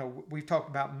 that, we've talked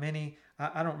about many.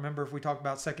 I don't remember if we talked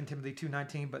about 2 Timothy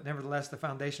 2:19, but nevertheless, the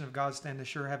foundation of God standeth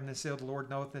sure, having this seal, the Lord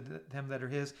knoweth them that are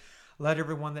his. Let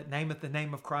everyone that nameth the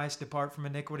name of Christ depart from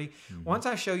iniquity. Once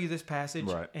I show you this passage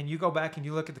and you go back and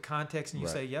you look at the context and you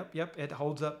say, yep, it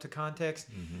holds up to context,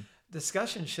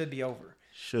 discussion should be over.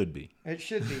 Should be. It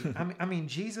should be. I mean,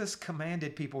 Jesus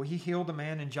commanded people. He healed a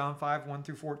man in John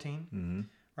 5:1-14,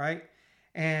 right?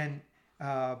 And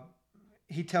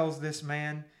he tells this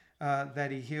man that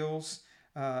he heals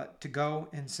to go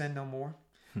and sin no more.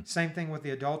 Same thing with the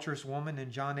adulterous woman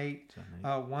in John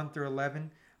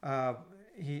 8:1-11.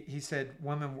 He said,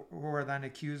 "Woman, where are thine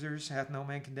accusers? Hath no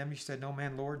man condemned you?" She said, "No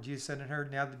man, Lord." Jesus said unto her,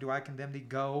 "Neither do I condemn thee.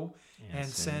 Go and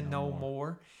sin no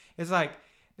more." It's like,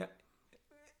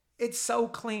 it's so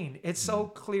clean. It's so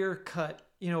clear cut.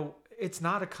 It's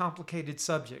not a complicated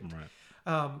subject.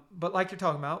 Right. But like you're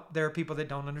talking about, there are people that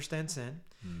don't understand sin.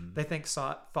 They think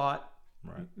thought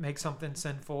makes something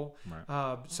sinful,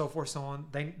 so forth, so on.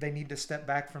 They need to step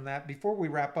back from that. Before we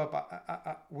wrap up,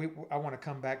 I want to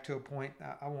come back to a point.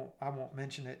 I won't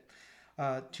mention it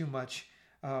too much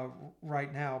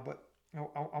right now, but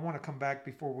I want to come back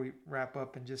before we wrap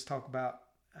up and just talk about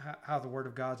how the Word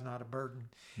of God's not a burden,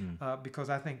 because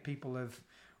I think people have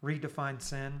redefined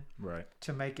sin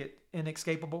to make it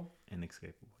inescapable.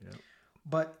 Yeah.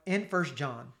 But in 1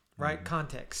 John, right,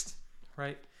 context,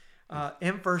 right?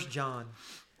 In 1 John,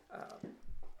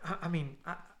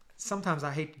 sometimes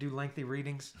I hate to do lengthy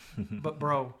readings, but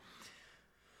bro,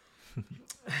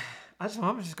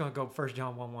 I'm just going to go 1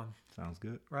 John 1:1. Sounds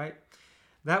good. Right?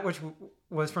 That which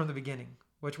was from the beginning,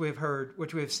 which we have heard,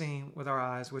 which we have seen with our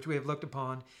eyes, which we have looked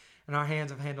upon, and our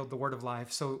hands have handled the word of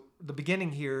life. So the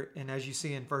beginning here, and as you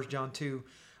see in 1 John 2,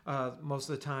 most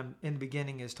of the time in the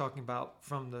beginning is talking about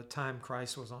from the time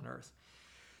Christ was on earth.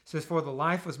 It says, "For the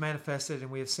life was manifested, and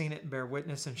we have seen it and bear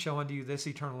witness, and show unto you this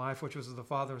eternal life, which was of the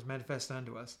Father, was manifested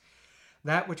unto us.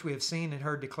 That which we have seen and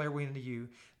heard declare we unto you,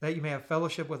 that you may have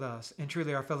fellowship with us. And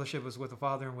truly our fellowship was with the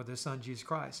Father and with his Son, Jesus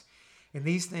Christ. And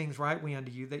these things write we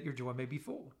unto you, that your joy may be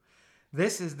full.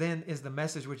 This is the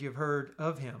message which you have heard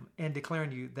of him, and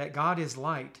declaring you that God is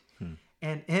light,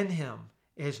 and in him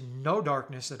is no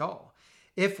darkness at all.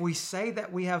 If we say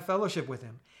that we have fellowship with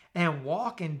him and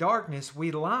walk in darkness,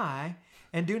 we lie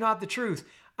and do not the truth."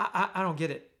 I don't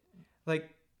get it.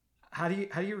 Like, how do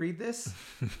you read this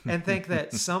and think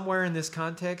that somewhere in this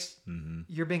context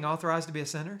you're being authorized to be a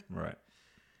sinner? Right.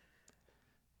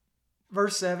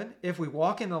 Verse 7, if we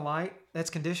walk in the light, that's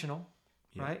conditional,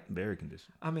 right? Very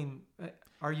conditional. I mean,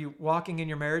 are you walking in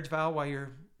your marriage vow while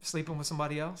you're sleeping with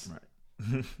somebody else?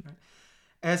 Right.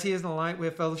 As he is in the light, we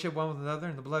have fellowship one with another,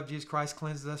 and the blood of Jesus Christ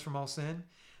cleanses us from all sin.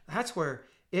 That's where,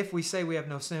 if we say we have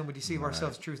no sin, we deceive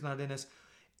ourselves, truth not in us.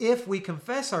 If we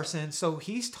confess our sins, so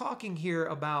he's talking here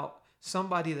about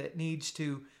somebody that needs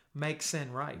to make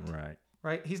sin right.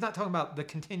 Right? He's not talking about the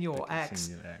continual acts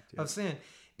of sin.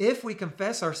 If we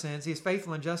confess our sins, he is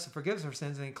faithful and just to forgive us our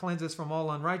sins, and he cleanses us from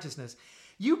all unrighteousness.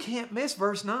 You can't miss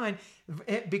verse 9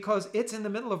 because it's in the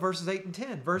middle of verses 8 and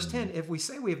 10. Verse 10, if we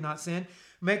say we have not sinned,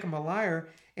 make him a liar,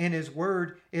 and his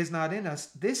word is not in us.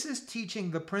 This is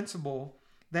teaching the principle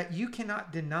that you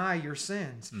cannot deny your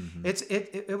sins.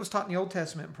 It was taught in the Old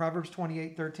Testament in Proverbs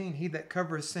 28:13. He that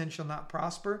covereth sin shall not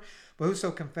prosper, but whoso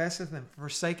confesseth and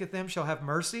forsaketh them shall have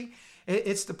mercy.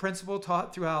 It's the principle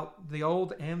taught throughout the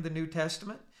Old and the New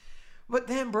Testament. But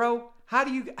then, bro, how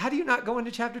do you not go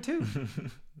into chapter 2?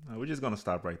 No, we're just going to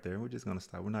stop right there. We're just going to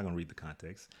stop. We're not going to read the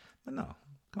context. But no.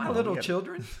 My little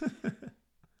children,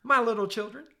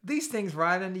 these things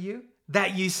write unto you,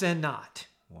 that ye sin not.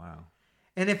 Wow.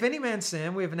 And if any man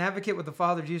sin, we have an advocate with the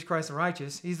Father, Jesus Christ the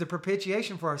righteous. He's the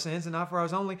propitiation for our sins, and not for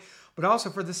ours only, but also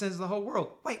for the sins of the whole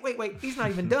world. Wait. He's not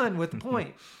even done with the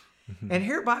point. And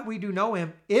hereby we do know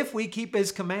him, if we keep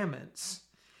his commandments.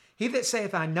 He that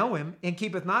saith, I know him, and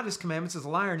keepeth not his commandments is a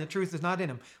liar, and the truth is not in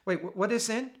him. Wait, what is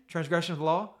sin? Transgression of the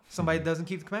law? Somebody that doesn't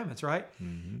keep the commandments, right?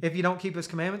 If you don't keep his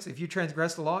commandments, if you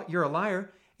transgress the law, you're a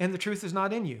liar, and the truth is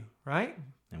not in you, right?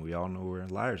 And we all know where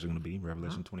liars are going to be.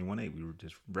 Revelation 21:8. We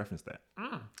just referenced that.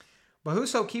 But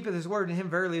whoso keepeth his word, in him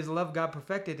verily is the love of God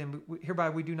perfected, and hereby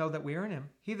we do know that we are in him.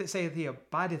 He that saith he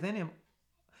abideth in him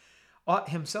ought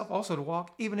himself also to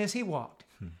walk, even as he walked.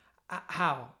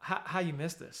 How you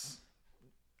miss this?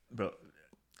 Bro,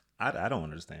 I don't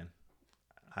understand.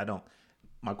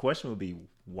 My question would be,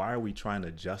 why are we trying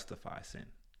to justify sin?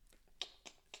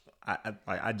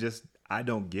 I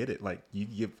don't get it. Like,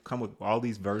 you come with all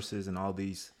these verses and all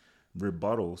these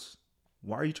rebuttals.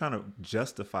 Why are you trying to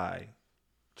justify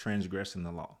transgressing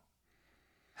the law?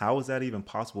 How is that even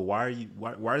possible? Why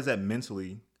is that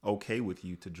mentally okay with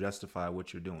you to justify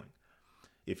what you're doing?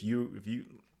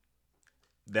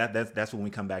 That's when we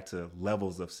come back to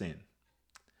levels of sin.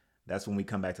 That's when we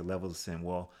come back to levels of sin.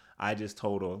 Well, I just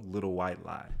told a little white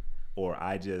lie, or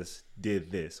I just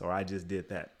did this, or I just did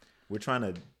that. We're trying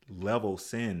to level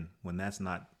sin when that's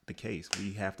not the case.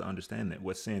 We have to understand that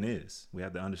what sin is. We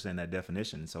have to understand that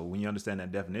definition. So when you understand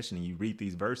that definition and you read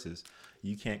these verses,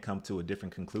 you can't come to a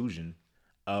different conclusion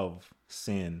of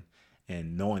sin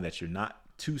and knowing that you're not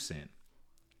to sin.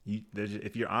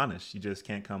 If you're honest, you just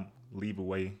can't leave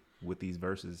away with these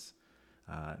verses,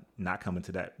 not coming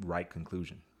to that right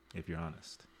conclusion. If you're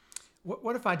honest.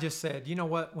 What if I just said, you know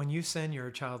what? When you sin, you're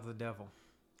a child of the devil.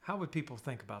 How would people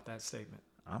think about that statement?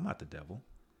 I'm not the devil.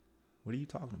 What are you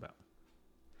talking about?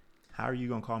 How are you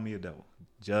going to call me a devil?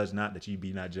 Judge not that you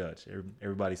be not judged.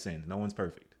 Everybody sins. No one's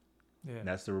perfect. Yeah.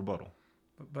 That's the rebuttal.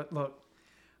 But look,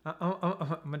 I'm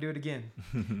going to do it again.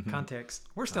 Context.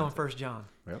 We're still in 1 John.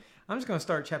 Yep. I'm just going to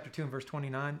start chapter 2 and verse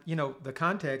 29. You know, the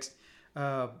context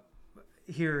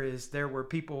here is there were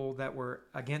people that were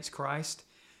against Christ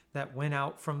that went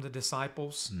out from the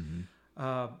disciples.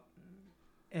 Chapter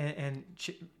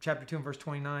 2 and verse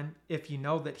 29, if you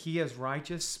know that he is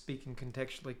righteous, speaking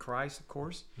contextually Christ, of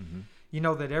course, you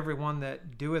know that everyone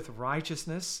that doeth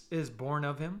righteousness is born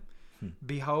of him.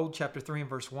 Behold, chapter 3 and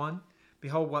verse 1,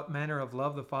 behold, what manner of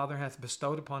love the Father hath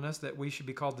bestowed upon us, that we should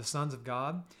be called the sons of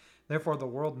God. Therefore the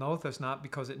world knoweth us not,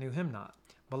 because it knew him not.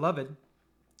 Beloved,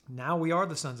 now we are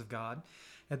the sons of God.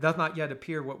 It doth not yet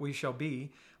appear what we shall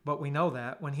be, but we know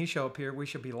that when he shall appear, we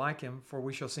shall be like him, for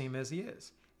we shall see him as he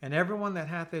is. And everyone that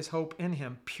hath his hope in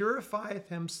him purifieth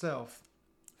himself,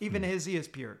 even as he is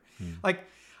pure. Like,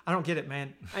 I don't get it,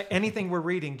 man. Anything we're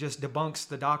reading just debunks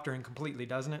the doctrine completely,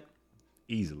 doesn't it?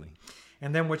 Easily.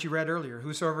 And then what you read earlier,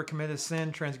 whosoever committeth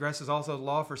sin transgresses also the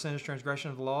law, for sin is transgression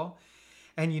of the law.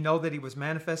 And you know that he was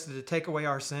manifested to take away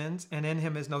our sins, and in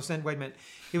him is no sin. Wait a minute.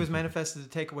 He was manifested to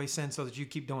take away sin so that you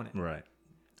keep doing it. Right.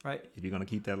 If you're going to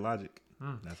keep that logic,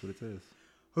 that's what it says.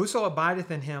 Whoso abideth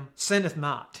in him sinneth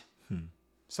not.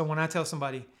 So when I tell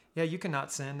somebody, yeah, you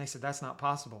cannot sin, they said, that's not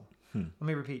possible. Let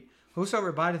me repeat. Whosoever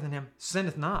abideth in him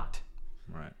sinneth not.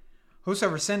 Right.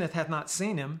 Whosoever sinneth hath not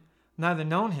seen him, neither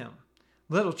known him.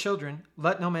 Little children,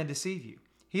 let no man deceive you.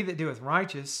 He that doeth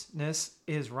righteousness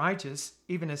is righteous,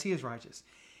 even as he is righteous.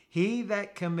 He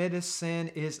that committeth sin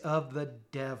is of the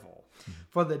devil.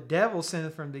 For the devil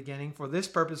sinneth from the beginning. For this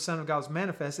purpose the Son of God was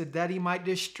manifested, that he might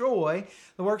destroy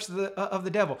the works of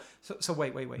the devil. So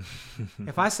wait.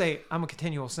 If I say I'm a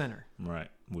continual sinner. Right.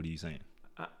 What are you saying?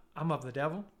 I'm of the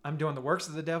devil. I'm doing the works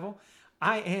of the devil.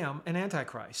 I am an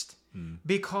antichrist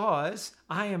because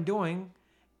I am doing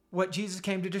what Jesus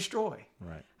came to destroy.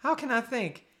 Right. How can I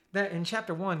think that in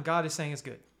chapter 1 God is saying it's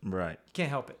good? Right. You can't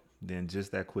help it. Then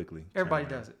just that quickly. Everybody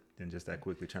does it. Then just that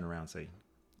quickly turn around and say,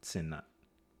 sin not.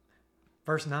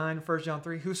 Verse 9, 1 John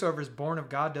 3, whosoever is born of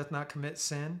God doth not commit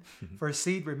sin, for his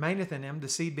seed remaineth in him, the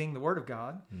seed being the word of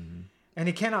God. And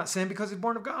he cannot sin because he's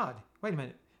born of God. Wait a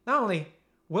minute. Not only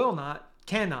will not,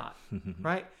 cannot,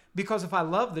 right? Because if I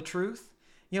love the truth,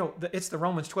 you know, it's the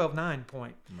Romans 12:9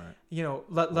 point. Right. You know,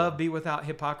 let love be without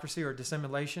hypocrisy or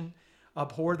dissimulation.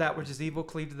 Abhor that which is evil,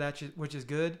 cleave to that which is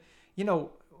good. You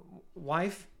know,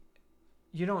 wife,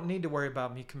 you don't need to worry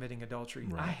about me committing adultery.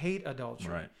 Right. I hate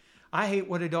adultery. Right. I hate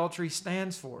what adultery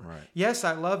stands for. Right. Yes,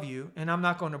 I love you, and I'm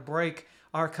not going to break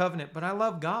our covenant, but I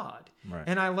love God,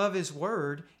 and I love his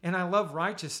word, and I love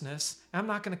righteousness. I'm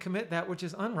not going to commit that which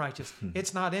is unrighteous.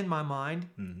 It's not in my mind.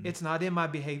 It's not in my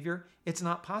behavior. It's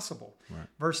not possible. Right.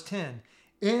 Verse 10,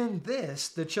 in this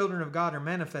the children of God are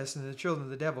manifest, and the children of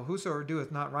the devil. Whosoever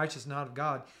doeth not righteous, not of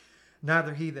God,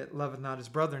 neither he that loveth not his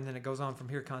brother. And then it goes on from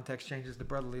here. Context changes to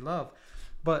brotherly love.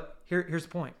 But here's the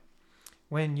point.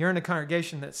 When you're in a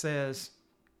congregation that says,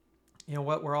 you know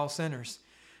what, we're all sinners,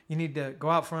 you need to go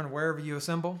out front of wherever you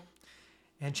assemble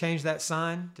and change that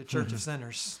sign to Church of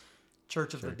Sinners,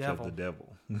 Church of the Devil. Of the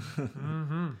devil.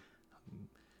 Mm-hmm.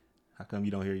 How come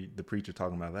you don't hear the preacher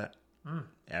talking about that?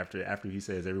 After he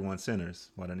says everyone's sinners,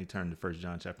 why doesn't he turn to 1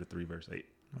 John chapter 3 verse 8?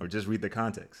 Or just read the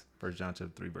context. 1 John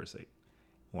chapter 3 verse 8.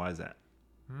 Why is that?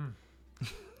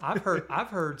 I've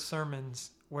heard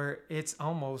sermons where it's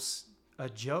almost a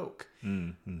joke.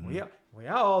 Mm-hmm. We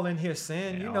all in here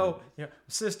sin. Yeah, you know,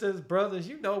 sisters, brothers,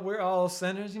 you know we're all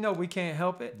sinners. You know we can't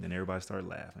help it. Then everybody started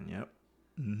laughing. Yep.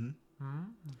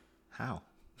 How?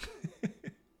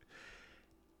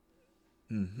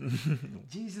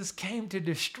 Jesus came to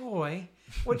destroy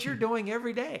what you're doing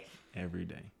every day. Every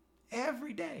day.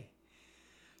 Every day.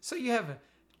 So you have an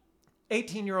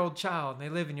 18-year-old child and they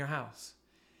live in your house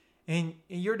and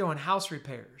you're doing house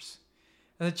repairs.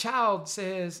 And the child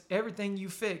says, everything you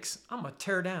fix, I'm going to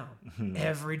tear down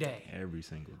every day. Every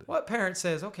single day. What parent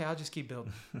says, okay, I'll just keep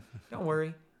building. Don't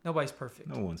worry. Nobody's perfect.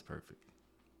 No one's perfect.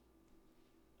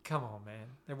 Come on, man.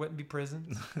 There wouldn't be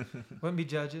prisons. Wouldn't be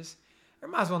judges. There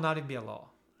might as well not even be a law.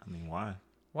 I mean, why?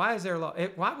 Why is there a law?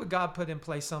 Why would God put in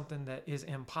place something that is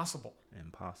impossible?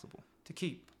 Impossible to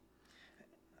keep?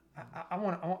 I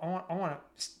want to,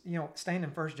 stand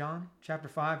in 1 John chapter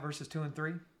 5, verses 2 and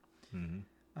 3.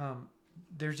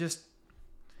 There's just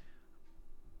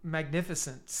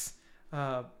magnificence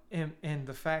in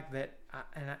the fact that,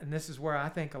 and this is where I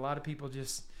think a lot of people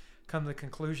just come to the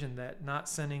conclusion that not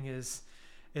sinning is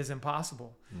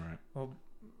impossible. Right. Well,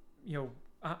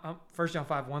 1 John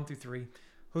 5, 1 through 3.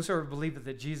 Whosoever believeth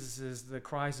that Jesus is the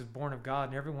Christ is born of God,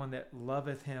 and everyone that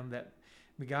loveth him that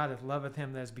begotteth loveth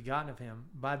him that is begotten of him.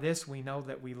 By this we know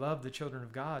that we love the children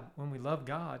of God, when we love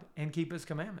God and keep his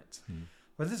commandments.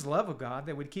 But this love of God,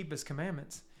 that would keep his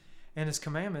commandments, and his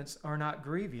commandments are not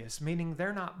grievous, meaning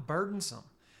they're not burdensome.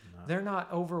 No. They're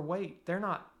not overweight. They're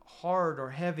not hard or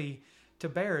heavy to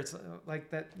bear. It's like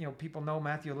that, people know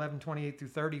Matthew 11, 28 through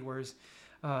 30, where his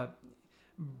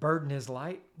burden is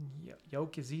light,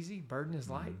 yoke is easy, burden is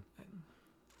light.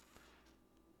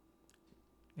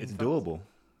 It's doable.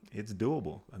 It's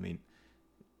doable. I mean,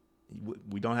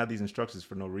 we don't have these instructions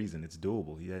for no reason. It's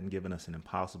doable. He hadn't given us an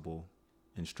impossible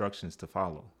instructions to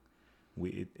follow.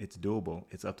 It's doable.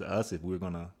 It's up to us if we're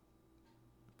going to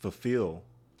fulfill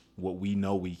what we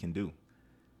know we can do,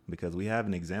 because we have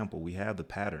an example. We have the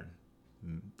pattern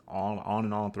on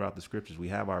and on throughout the scriptures. We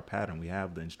have our pattern. We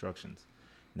have the instructions.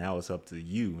 Now it's up to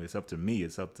you. It's up to me.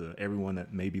 It's up to everyone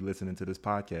that may be listening to this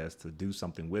podcast to do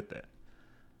something with that.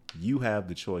 You have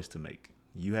the choice to make.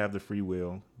 You have the free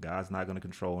will. God's not going to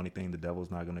control anything. The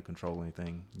devil's not going to control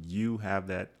anything. You have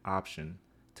that option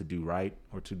to do right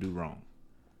or to do wrong.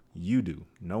 You do.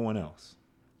 No one else.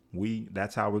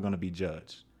 That's how we're going to be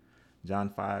judged. John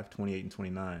 5, 28 and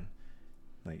 29.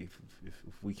 Like if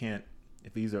we can't,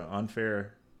 if these are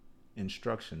unfair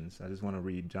instructions, I just want to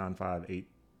read John 5,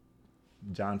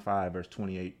 verse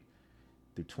 28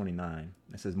 through 29.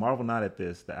 It says, "Marvel not at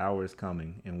this, the hour is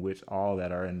coming, in which all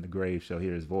that are in the grave shall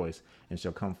hear his voice, and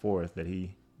shall come forth, that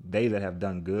they that have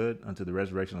done good unto the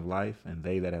resurrection of life, and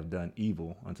they that have done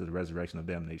evil unto the resurrection of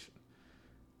damnation."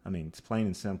 I mean, it's plain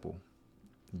and simple.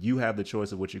 You have the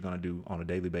choice of what you're going to do on a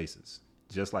daily basis,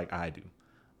 just like I do.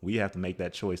 We have to make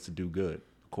that choice to do good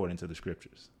according to the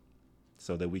scriptures,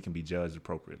 so that we can be judged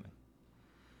appropriately.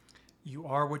 You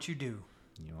are what you do.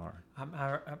 You are.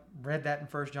 I read that in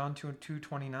 1 John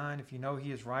 2:29. If you know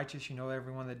he is righteous, you know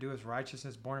everyone that doeth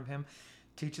righteousness born of him.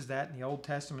 Teaches that in the Old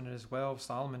Testament as well.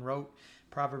 Solomon wrote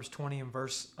Proverbs 20 and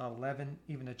verse 11,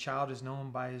 "Even a child is known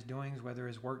by his doings, whether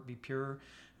his work be pure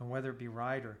and whether it be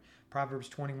right." Or Proverbs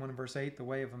 21 and verse 8, "The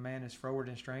way of a man is froward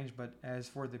and strange, but as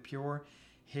for the pure,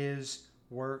 his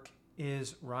work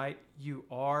is right." You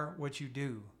are what you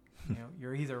do.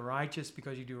 You're either righteous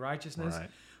because you do righteousness,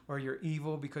 right, or you're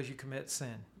evil because you commit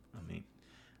sin. I mean,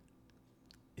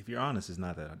 if you're honest, it's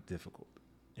not that difficult.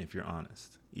 If you're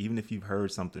honest, even if you've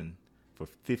heard something for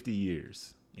 50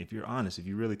 years, if you're honest, if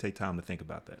you really take time to think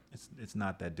about that, it's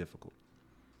not that difficult.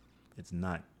 It's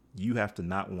not. You have to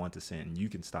not want to sin. You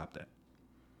can stop that.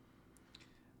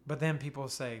 But then people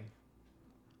say,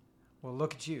 well,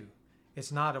 look at you.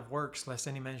 It's not of works, lest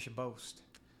any man should boast.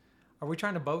 Are we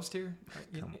trying to boast here?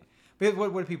 Come on.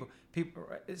 What do people,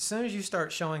 as soon as you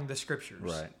start showing the scriptures,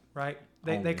 right?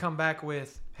 They come back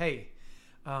with, hey,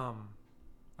 are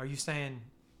you saying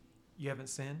you haven't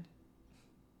sinned?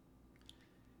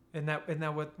 Isn't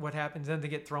that what happens? Then they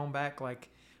get thrown back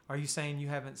like, are you saying you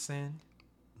haven't sinned?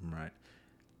 Right.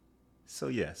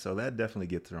 So that definitely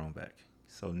gets thrown back.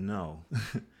 So no,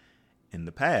 in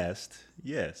the past,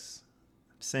 yes,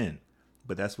 sin,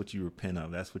 but that's what you repent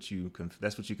of. That's what you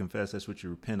confess. That's what you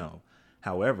repent of.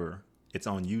 However, it's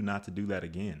on you not to do that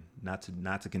again, not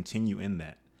to continue in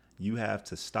that. You have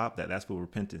to stop that. That's what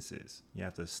repentance is. You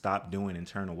have to stop doing and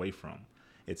turn away from.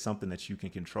 It's something that you can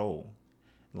control.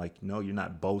 Like, no, you're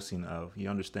not boasting of. You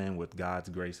understand what God's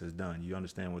grace has done. You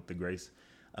understand what the grace,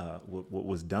 what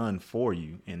was done for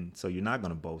you. And so you're not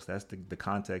going to boast. That's the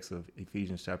context of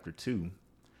Ephesians chapter 2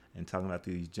 and talking about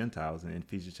these Gentiles. And in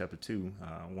Ephesians chapter 2,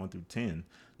 1 through 10,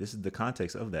 this is the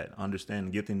context of that.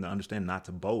 Getting to understand not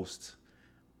to boast,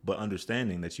 but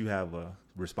understanding that you have a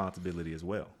responsibility as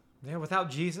well. Yeah, without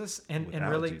Jesus, and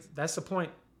really, Jesus. That's the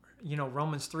point.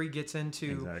 Romans 3 gets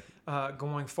into exactly.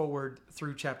 Going forward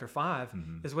through chapter 5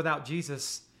 is without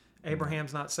Jesus,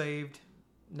 Abraham's not saved.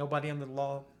 Nobody under the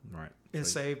law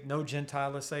is saved. No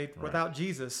Gentile is saved. Right. Without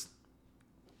Jesus,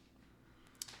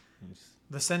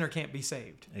 the sinner can't be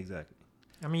saved. Exactly.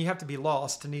 I mean, you have to be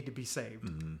lost to need to be saved.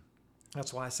 Mm-hmm.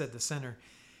 That's why I said the sinner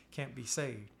can't be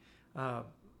saved.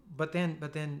 But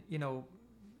then,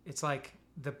 it's like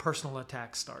the personal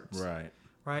attack starts. Right.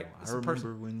 Right. Oh, I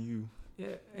remember when you.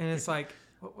 Yeah, and it's like,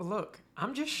 well, look,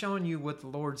 I'm just showing you what the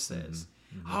Lord says.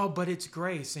 Mm-hmm. Oh, but it's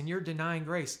grace, and you're denying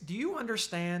grace. Do you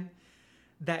understand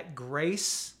that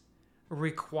grace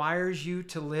requires you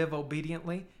to live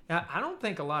obediently? I don't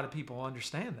think a lot of people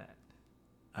understand that.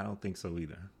 I don't think so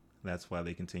either. That's why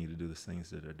they continue to do the things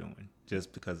that they're doing,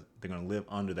 just because they're going to live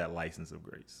under that license of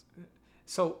grace.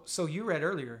 So you read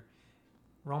earlier,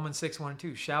 Romans 6, 1 and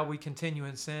 2, shall we continue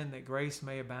in sin that grace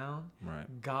may abound?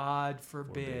 Right. God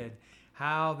forbid.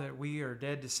 How that we are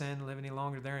dead to sin, live any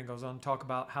longer there, and goes on to talk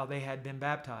about how they had been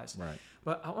baptized. Right.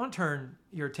 But I want to turn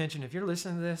your attention, if you're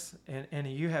listening to this, and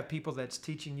you have people that's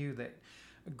teaching you that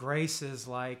grace is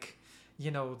like, you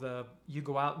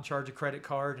go out and charge a credit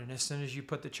card, and as soon as you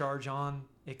put the charge on,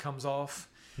 it comes off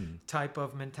type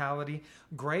of mentality.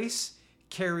 Grace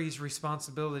carries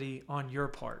responsibility on your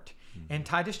part. And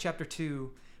Titus chapter 2,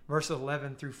 verses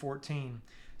 11 through 14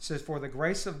 says, for the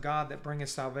grace of God that bringeth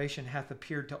salvation hath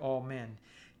appeared to all men,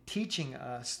 teaching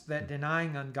us that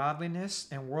denying ungodliness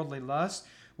and worldly lust,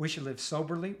 we should live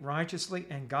soberly, righteously,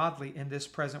 and godly in this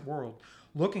present world,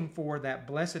 looking for that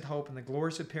blessed hope and the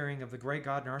glorious appearing of the great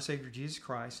God and our Savior Jesus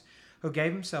Christ, who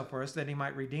gave himself for us that he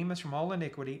might redeem us from all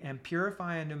iniquity and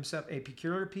purify unto himself a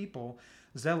peculiar people,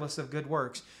 zealous of good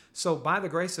works. So by the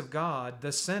grace of God,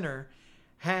 the sinner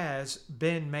has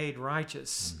been made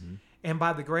righteous. Mm-hmm. And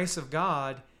by the grace of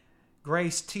God,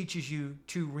 grace teaches you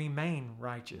to remain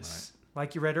righteous. Right.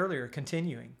 Like you read earlier,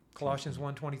 continuing. Colossians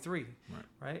 1:23.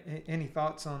 Right? Any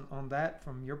thoughts on that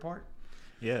from your part?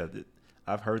 Yeah,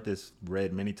 I've heard this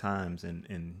read many times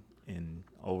in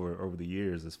over the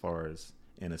years as far as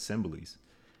in assemblies.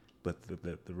 But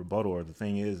the rebuttal or the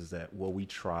thing is that we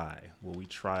try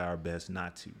our best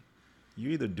not to.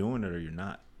 You're either doing it or you're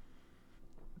not.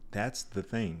 That's the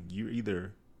thing. You're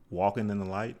either walking in the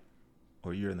light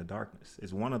or you're in the darkness.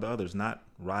 It's one or the other. It's not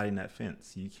riding that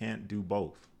fence. You can't do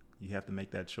both. You have to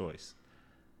make that choice.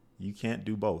 You can't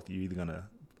do both. You're either going to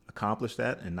accomplish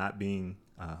that and not being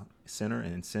a sinner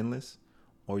and sinless,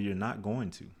 or you're not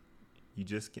going to. You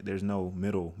just can't, there's no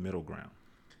middle ground.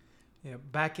 Yeah,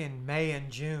 back in May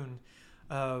and June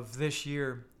of this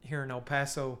year here in El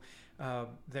Paso,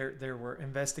 there were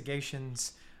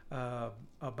investigations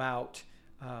about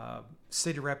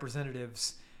city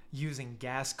representatives using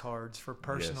gas cards for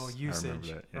personal usage,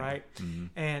 that, yeah. Right?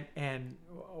 Mm-hmm. And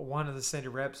one of the city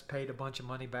reps paid a bunch of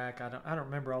money back. I don't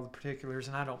remember all the particulars,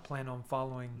 and I don't plan on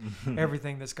following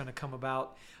everything that's going to come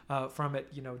about from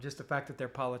it. Just the fact that they're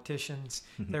politicians,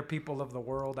 they're people of the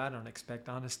world. I don't expect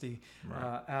honesty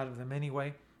out of them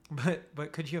anyway.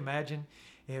 But could you imagine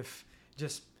if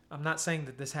I'm not saying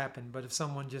that this happened, but if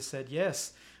someone just said,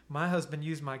 yes, my husband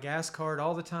used my gas card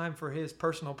all the time for his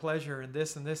personal pleasure and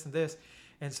this and this and this,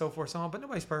 and so forth, so on, but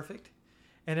nobody's perfect.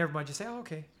 And everybody just say, oh,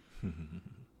 okay.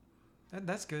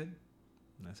 That's good.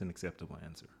 That's an acceptable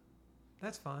answer.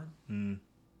 That's fine.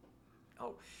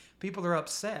 Oh, people are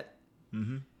upset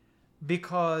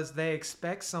because they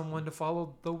expect someone to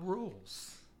follow the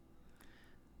rules.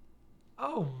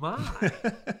 Oh, my.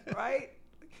 Right?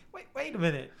 Wait a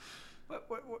minute. What?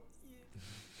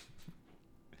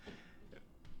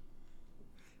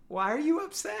 Why are you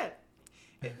upset?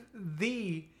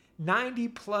 The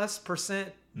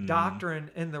 90+% doctrine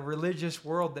in the religious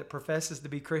world that professes to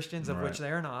be Christians, of which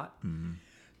they are not,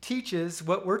 teaches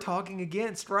what we're talking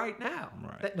against right now,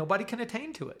 Right. that nobody can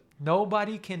attain to it.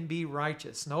 Nobody can be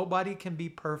righteous. Nobody can be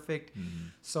perfect,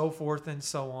 so forth and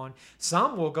so on.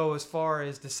 Some will go as far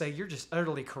as to say you're just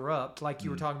utterly corrupt, like you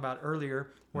were talking about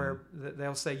earlier, where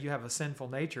they'll say you have a sinful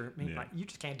nature. I mean, like, you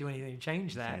just can't do anything to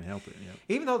change that. Can't help it. Yep.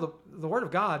 Even though the Word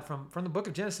of God from the book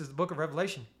of Genesis, the book of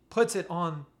Revelation, puts it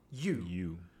on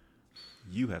you.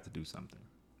 You have to do something.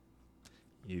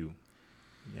 You.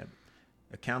 Yeah.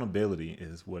 Accountability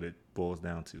is what it boils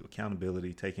down to.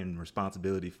 Accountability, taking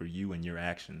responsibility for you and your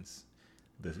actions.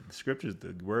 The scriptures,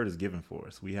 the word is given for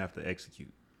us. We have to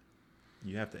execute.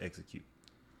 You have to execute.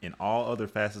 In all other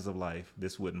facets of life,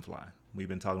 this wouldn't fly. We've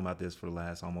been talking about this for the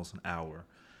last almost an hour.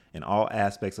 In all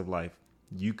aspects of life,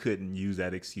 you couldn't use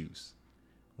that excuse.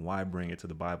 Why bring it to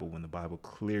the Bible when the Bible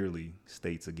clearly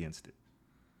states against it?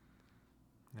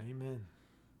 Amen.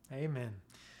 Amen.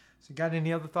 So you got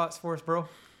any other thoughts for us, bro?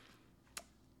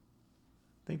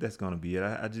 I think that's going to be it.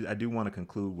 I do want to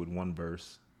conclude with one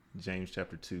verse, James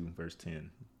chapter 2, verse 10,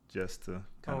 just to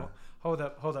kind of... Hold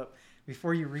up.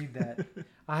 Before you read that,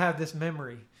 I have this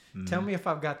memory. Mm-hmm. Tell me if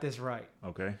I've got this right.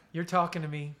 Okay. You're talking to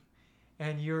me,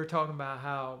 and you're talking about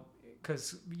how,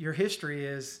 because your history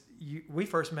is, we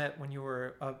first met when you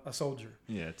were a soldier.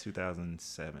 Yeah,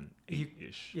 2007,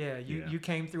 8-ish. You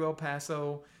came through El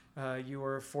Paso. You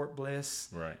were at Fort Bliss.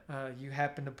 Right. You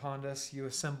happened upon us. You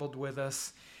assembled with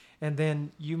us. And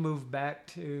then you moved back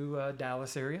to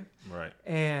Dallas area. Right.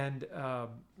 And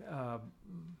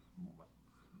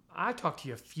I talked to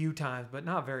you a few times, but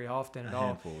not very often at all. A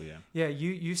handful, yeah. Yeah,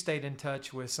 you stayed in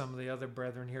touch with some of the other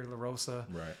brethren here, La Rosa.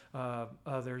 Right.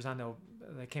 Others, I know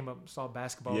they came up and saw a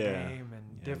basketball game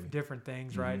and different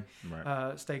things, right?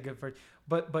 Right. Stayed good for it.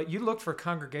 But you looked for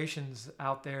congregations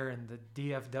out there in the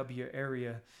DFW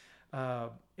area.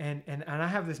 And I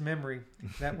have this memory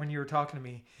that when you were talking to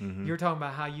me, you were talking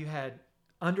about how you had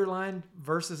underlined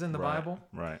verses in the Bible.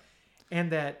 Right. And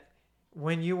that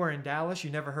when you were in Dallas,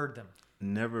 you never heard them.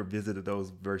 Never visited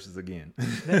those verses again.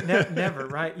 Never,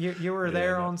 right? You were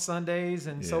there on Sundays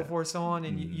and so forth, so on,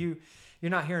 and you're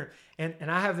not hearing it.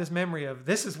 And I have this memory of,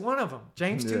 this is one of them,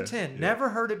 James 2:10. Yeah. Never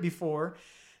heard it before,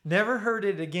 never heard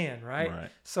it again, right?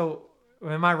 So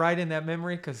am I right in that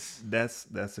memory? Because that's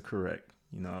correct.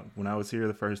 You know, when I was here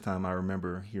the first time, I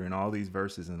remember hearing all these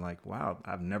verses and like, wow,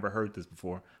 I've never heard this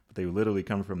before, but they were literally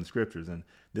coming from the scriptures. And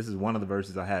this is one of the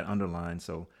verses I had underlined.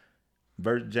 So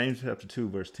James chapter 2,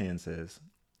 verse 10 says,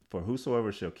 "For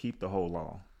whosoever shall keep the whole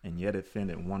law and yet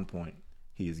offend at one point,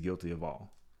 he is guilty of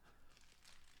all."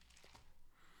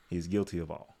 He is guilty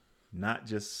of all. Not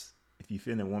just if you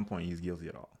offend at one point, he's guilty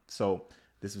of all. So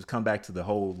this was come back to the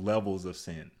whole levels of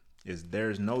sin.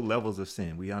 There's no levels of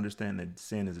sin. We understand that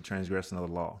sin is a transgression of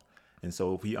the law. And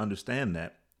so if we understand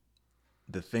that,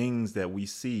 the things that we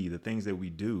see, the things that we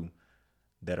do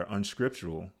that are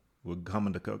unscriptural will come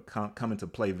into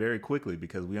play very quickly,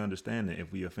 because we understand that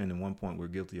if we offend in one point, we're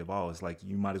guilty of all. It's like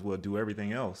you might as well do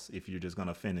everything else if you're just going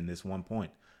to offend in this one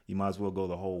point. You might as well go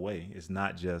the whole way. It's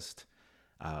not just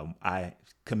I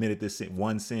committed this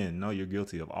one sin. No, you're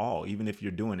guilty of all. Even if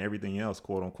you're doing everything else,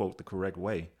 quote unquote, the correct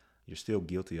way, you're still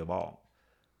guilty of all.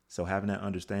 So having that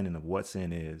understanding of what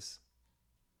sin is,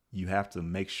 you have to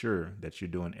make sure that you're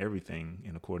doing everything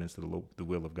in accordance to the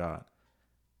will of God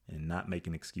and not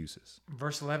making excuses.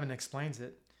 Verse 11 explains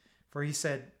it. For he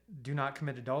said, "Do not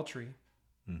commit adultery."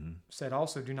 Said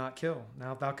also, "Do not kill.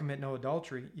 Now if thou commit no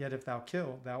adultery, yet if thou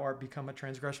kill, thou art become a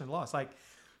transgressor of the law." It's like,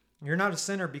 you're not a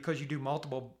sinner because you do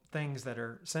multiple things that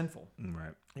are sinful.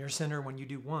 Right. You're a sinner when you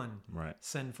do one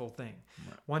sinful thing.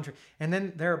 Right. And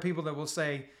then there are people that will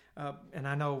say, and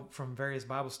I know from various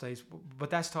Bible studies,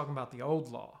 but that's talking about the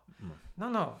old law.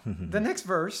 No. The next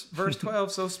verse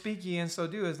 12, "So speak ye and so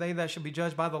do, as they that shall be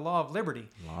judged by the law of liberty."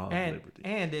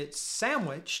 And it's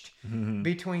sandwiched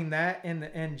between that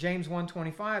and James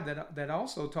 1:25 that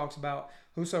also talks about,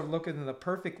 "Whosoever looketh in the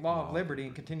perfect law of liberty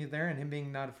and continue therein, him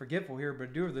being not a forgetful hearer but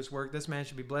a doer of this work, this man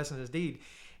should be blessed in his deed."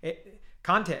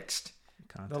 Context.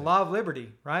 The law of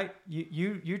liberty, right?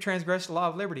 You transgress the law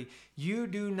of liberty. You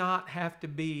do not have to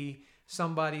be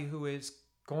somebody who is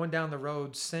going down the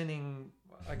road sinning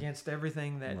against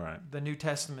everything that the New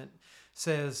Testament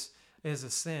says is a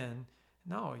sin.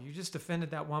 No, you just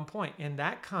offended that one point. In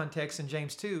that context, in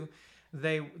James 2,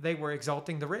 they were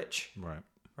exalting the rich.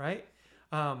 Right?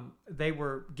 They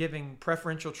were giving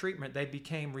preferential treatment. They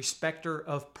became respecter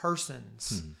of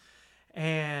persons.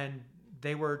 And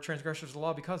they were transgressors of the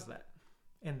law because of that.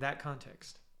 In that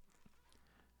context.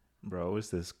 Bro,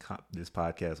 this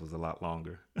podcast was a lot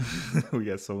longer. We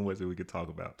got so much that we could talk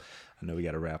about. I know we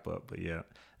got to wrap up, but yeah,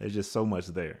 there's just so much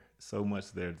there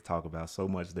to talk about, so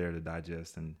much there to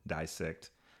digest and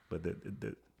dissect. But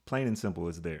plain and simple,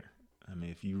 it's there. I mean,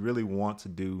 if you really want to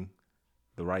do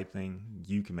the right thing,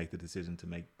 you can make the decision to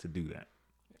do that.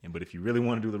 But if you really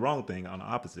want to do the wrong thing on the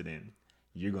opposite end,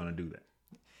 you're going to do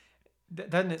that.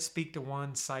 Doesn't it speak to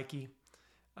one psyche?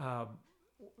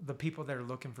 The people that are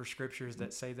looking for scriptures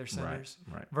that say they're sinners,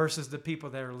 right. versus the people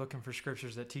that are looking for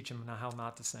scriptures that teach them how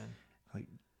not to sin. Like,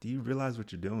 do you realize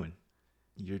what you're doing?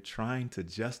 You're trying to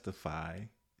justify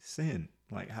sin.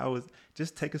 Like,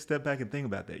 just take a step back and think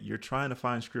about that. You're trying to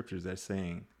find scriptures that's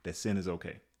saying that sin is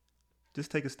okay.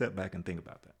 Just take a step back and think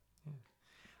about that. Yeah.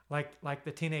 Like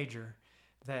the teenager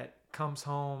that comes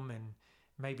home and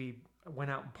maybe went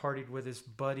out and partied with his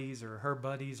buddies or her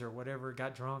buddies or whatever,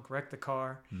 got drunk, wrecked the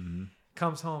car,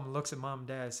 comes home and looks at mom and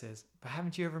dad and says, "But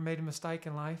haven't you ever made a mistake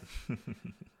in life?"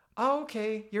 "Oh,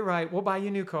 okay, you're right. We'll buy you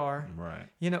a new car." Right.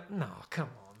 No, come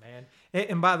on, man.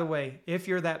 And by the way, if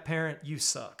you're that parent, you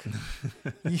suck.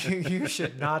 You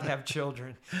should not have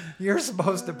children. You're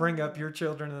supposed to bring up your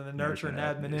children in the nurture and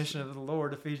admonition of the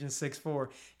Lord, Ephesians 6:4.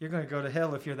 You're going to go to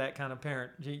hell if you're that kind of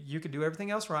parent. You could do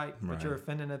everything else right, but you're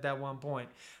offending at that one point,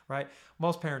 right?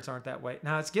 Most parents aren't that way.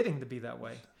 Now, it's getting to be that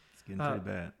way. It's getting pretty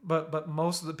bad. But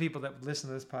most of the people that would listen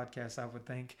to this podcast, I would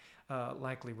think,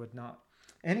 likely would not.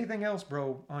 Anything else,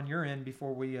 bro, on your end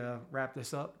before we wrap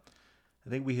this up? I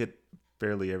think we hit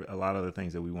fairly a lot of the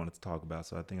things that we wanted to talk about,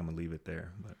 so I think I'm gonna leave it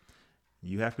there. But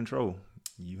you have control.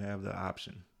 You have the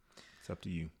option. It's up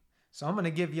to you. So I'm going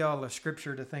to give y'all a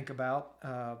scripture to think about.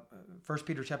 1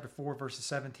 Peter chapter 4, verses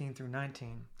 17 through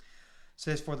 19. It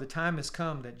says, "For the time has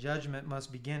come that judgment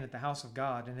must begin at the house of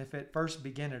God. And if it first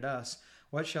begin at us,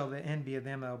 what shall the end be of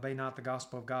them that obey not the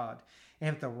gospel of God?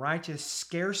 And if the righteous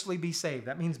scarcely be saved,"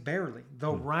 that means barely,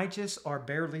 "the righteous are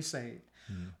barely saved,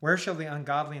 where shall the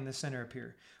ungodly and the sinner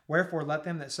appear? Wherefore let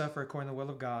them that suffer according to the will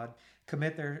of God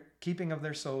commit their keeping of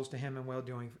their souls to him in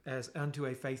well-doing as unto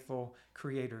a faithful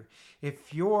creator."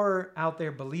 If you're out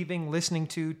there believing, listening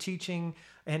to, teaching,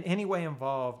 in any way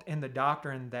involved in the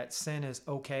doctrine that sin is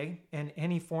okay in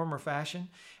any form or fashion,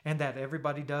 and that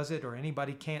everybody does it or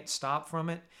anybody can't stop from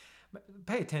it,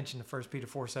 pay attention to 1 Peter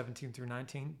 4, 17 through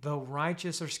 19. The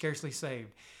righteous are scarcely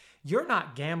saved. You're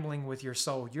not gambling with your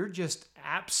soul. You're just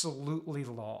absolutely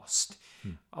lost.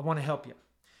 I want to help you.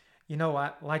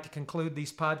 I like to conclude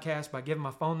these podcasts by giving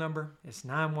my phone number. It's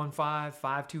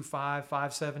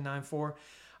 915-525-5794.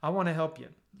 I want to help you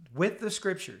with the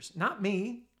scriptures. Not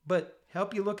me, but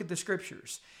help you look at the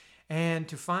scriptures and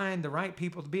to find the right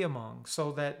people to be among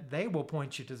so that they will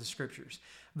point you to the scriptures.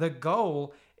 The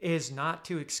goal is not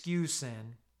to excuse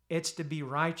sin. It's to be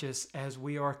righteous as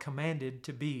we are commanded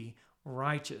to be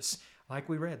righteous. Like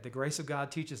we read, the grace of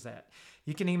God teaches that.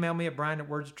 You can email me at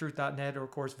brian@wordsoftruth.net, or of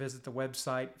course visit the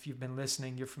website. If you've been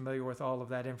listening, you're familiar with all of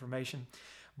that information.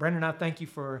 Brendan, I thank you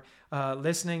for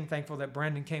listening. Thankful that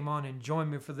Brandon came on and joined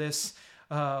me for this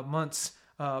month's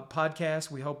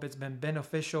podcast. We hope it's been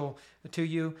beneficial to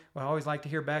you. I always like to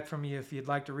hear back from you if you'd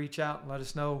like to reach out and let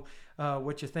us know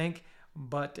what you think.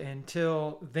 But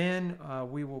until then,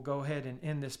 we will go ahead and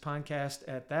end this podcast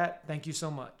at that. Thank you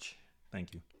so much.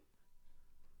 Thank you.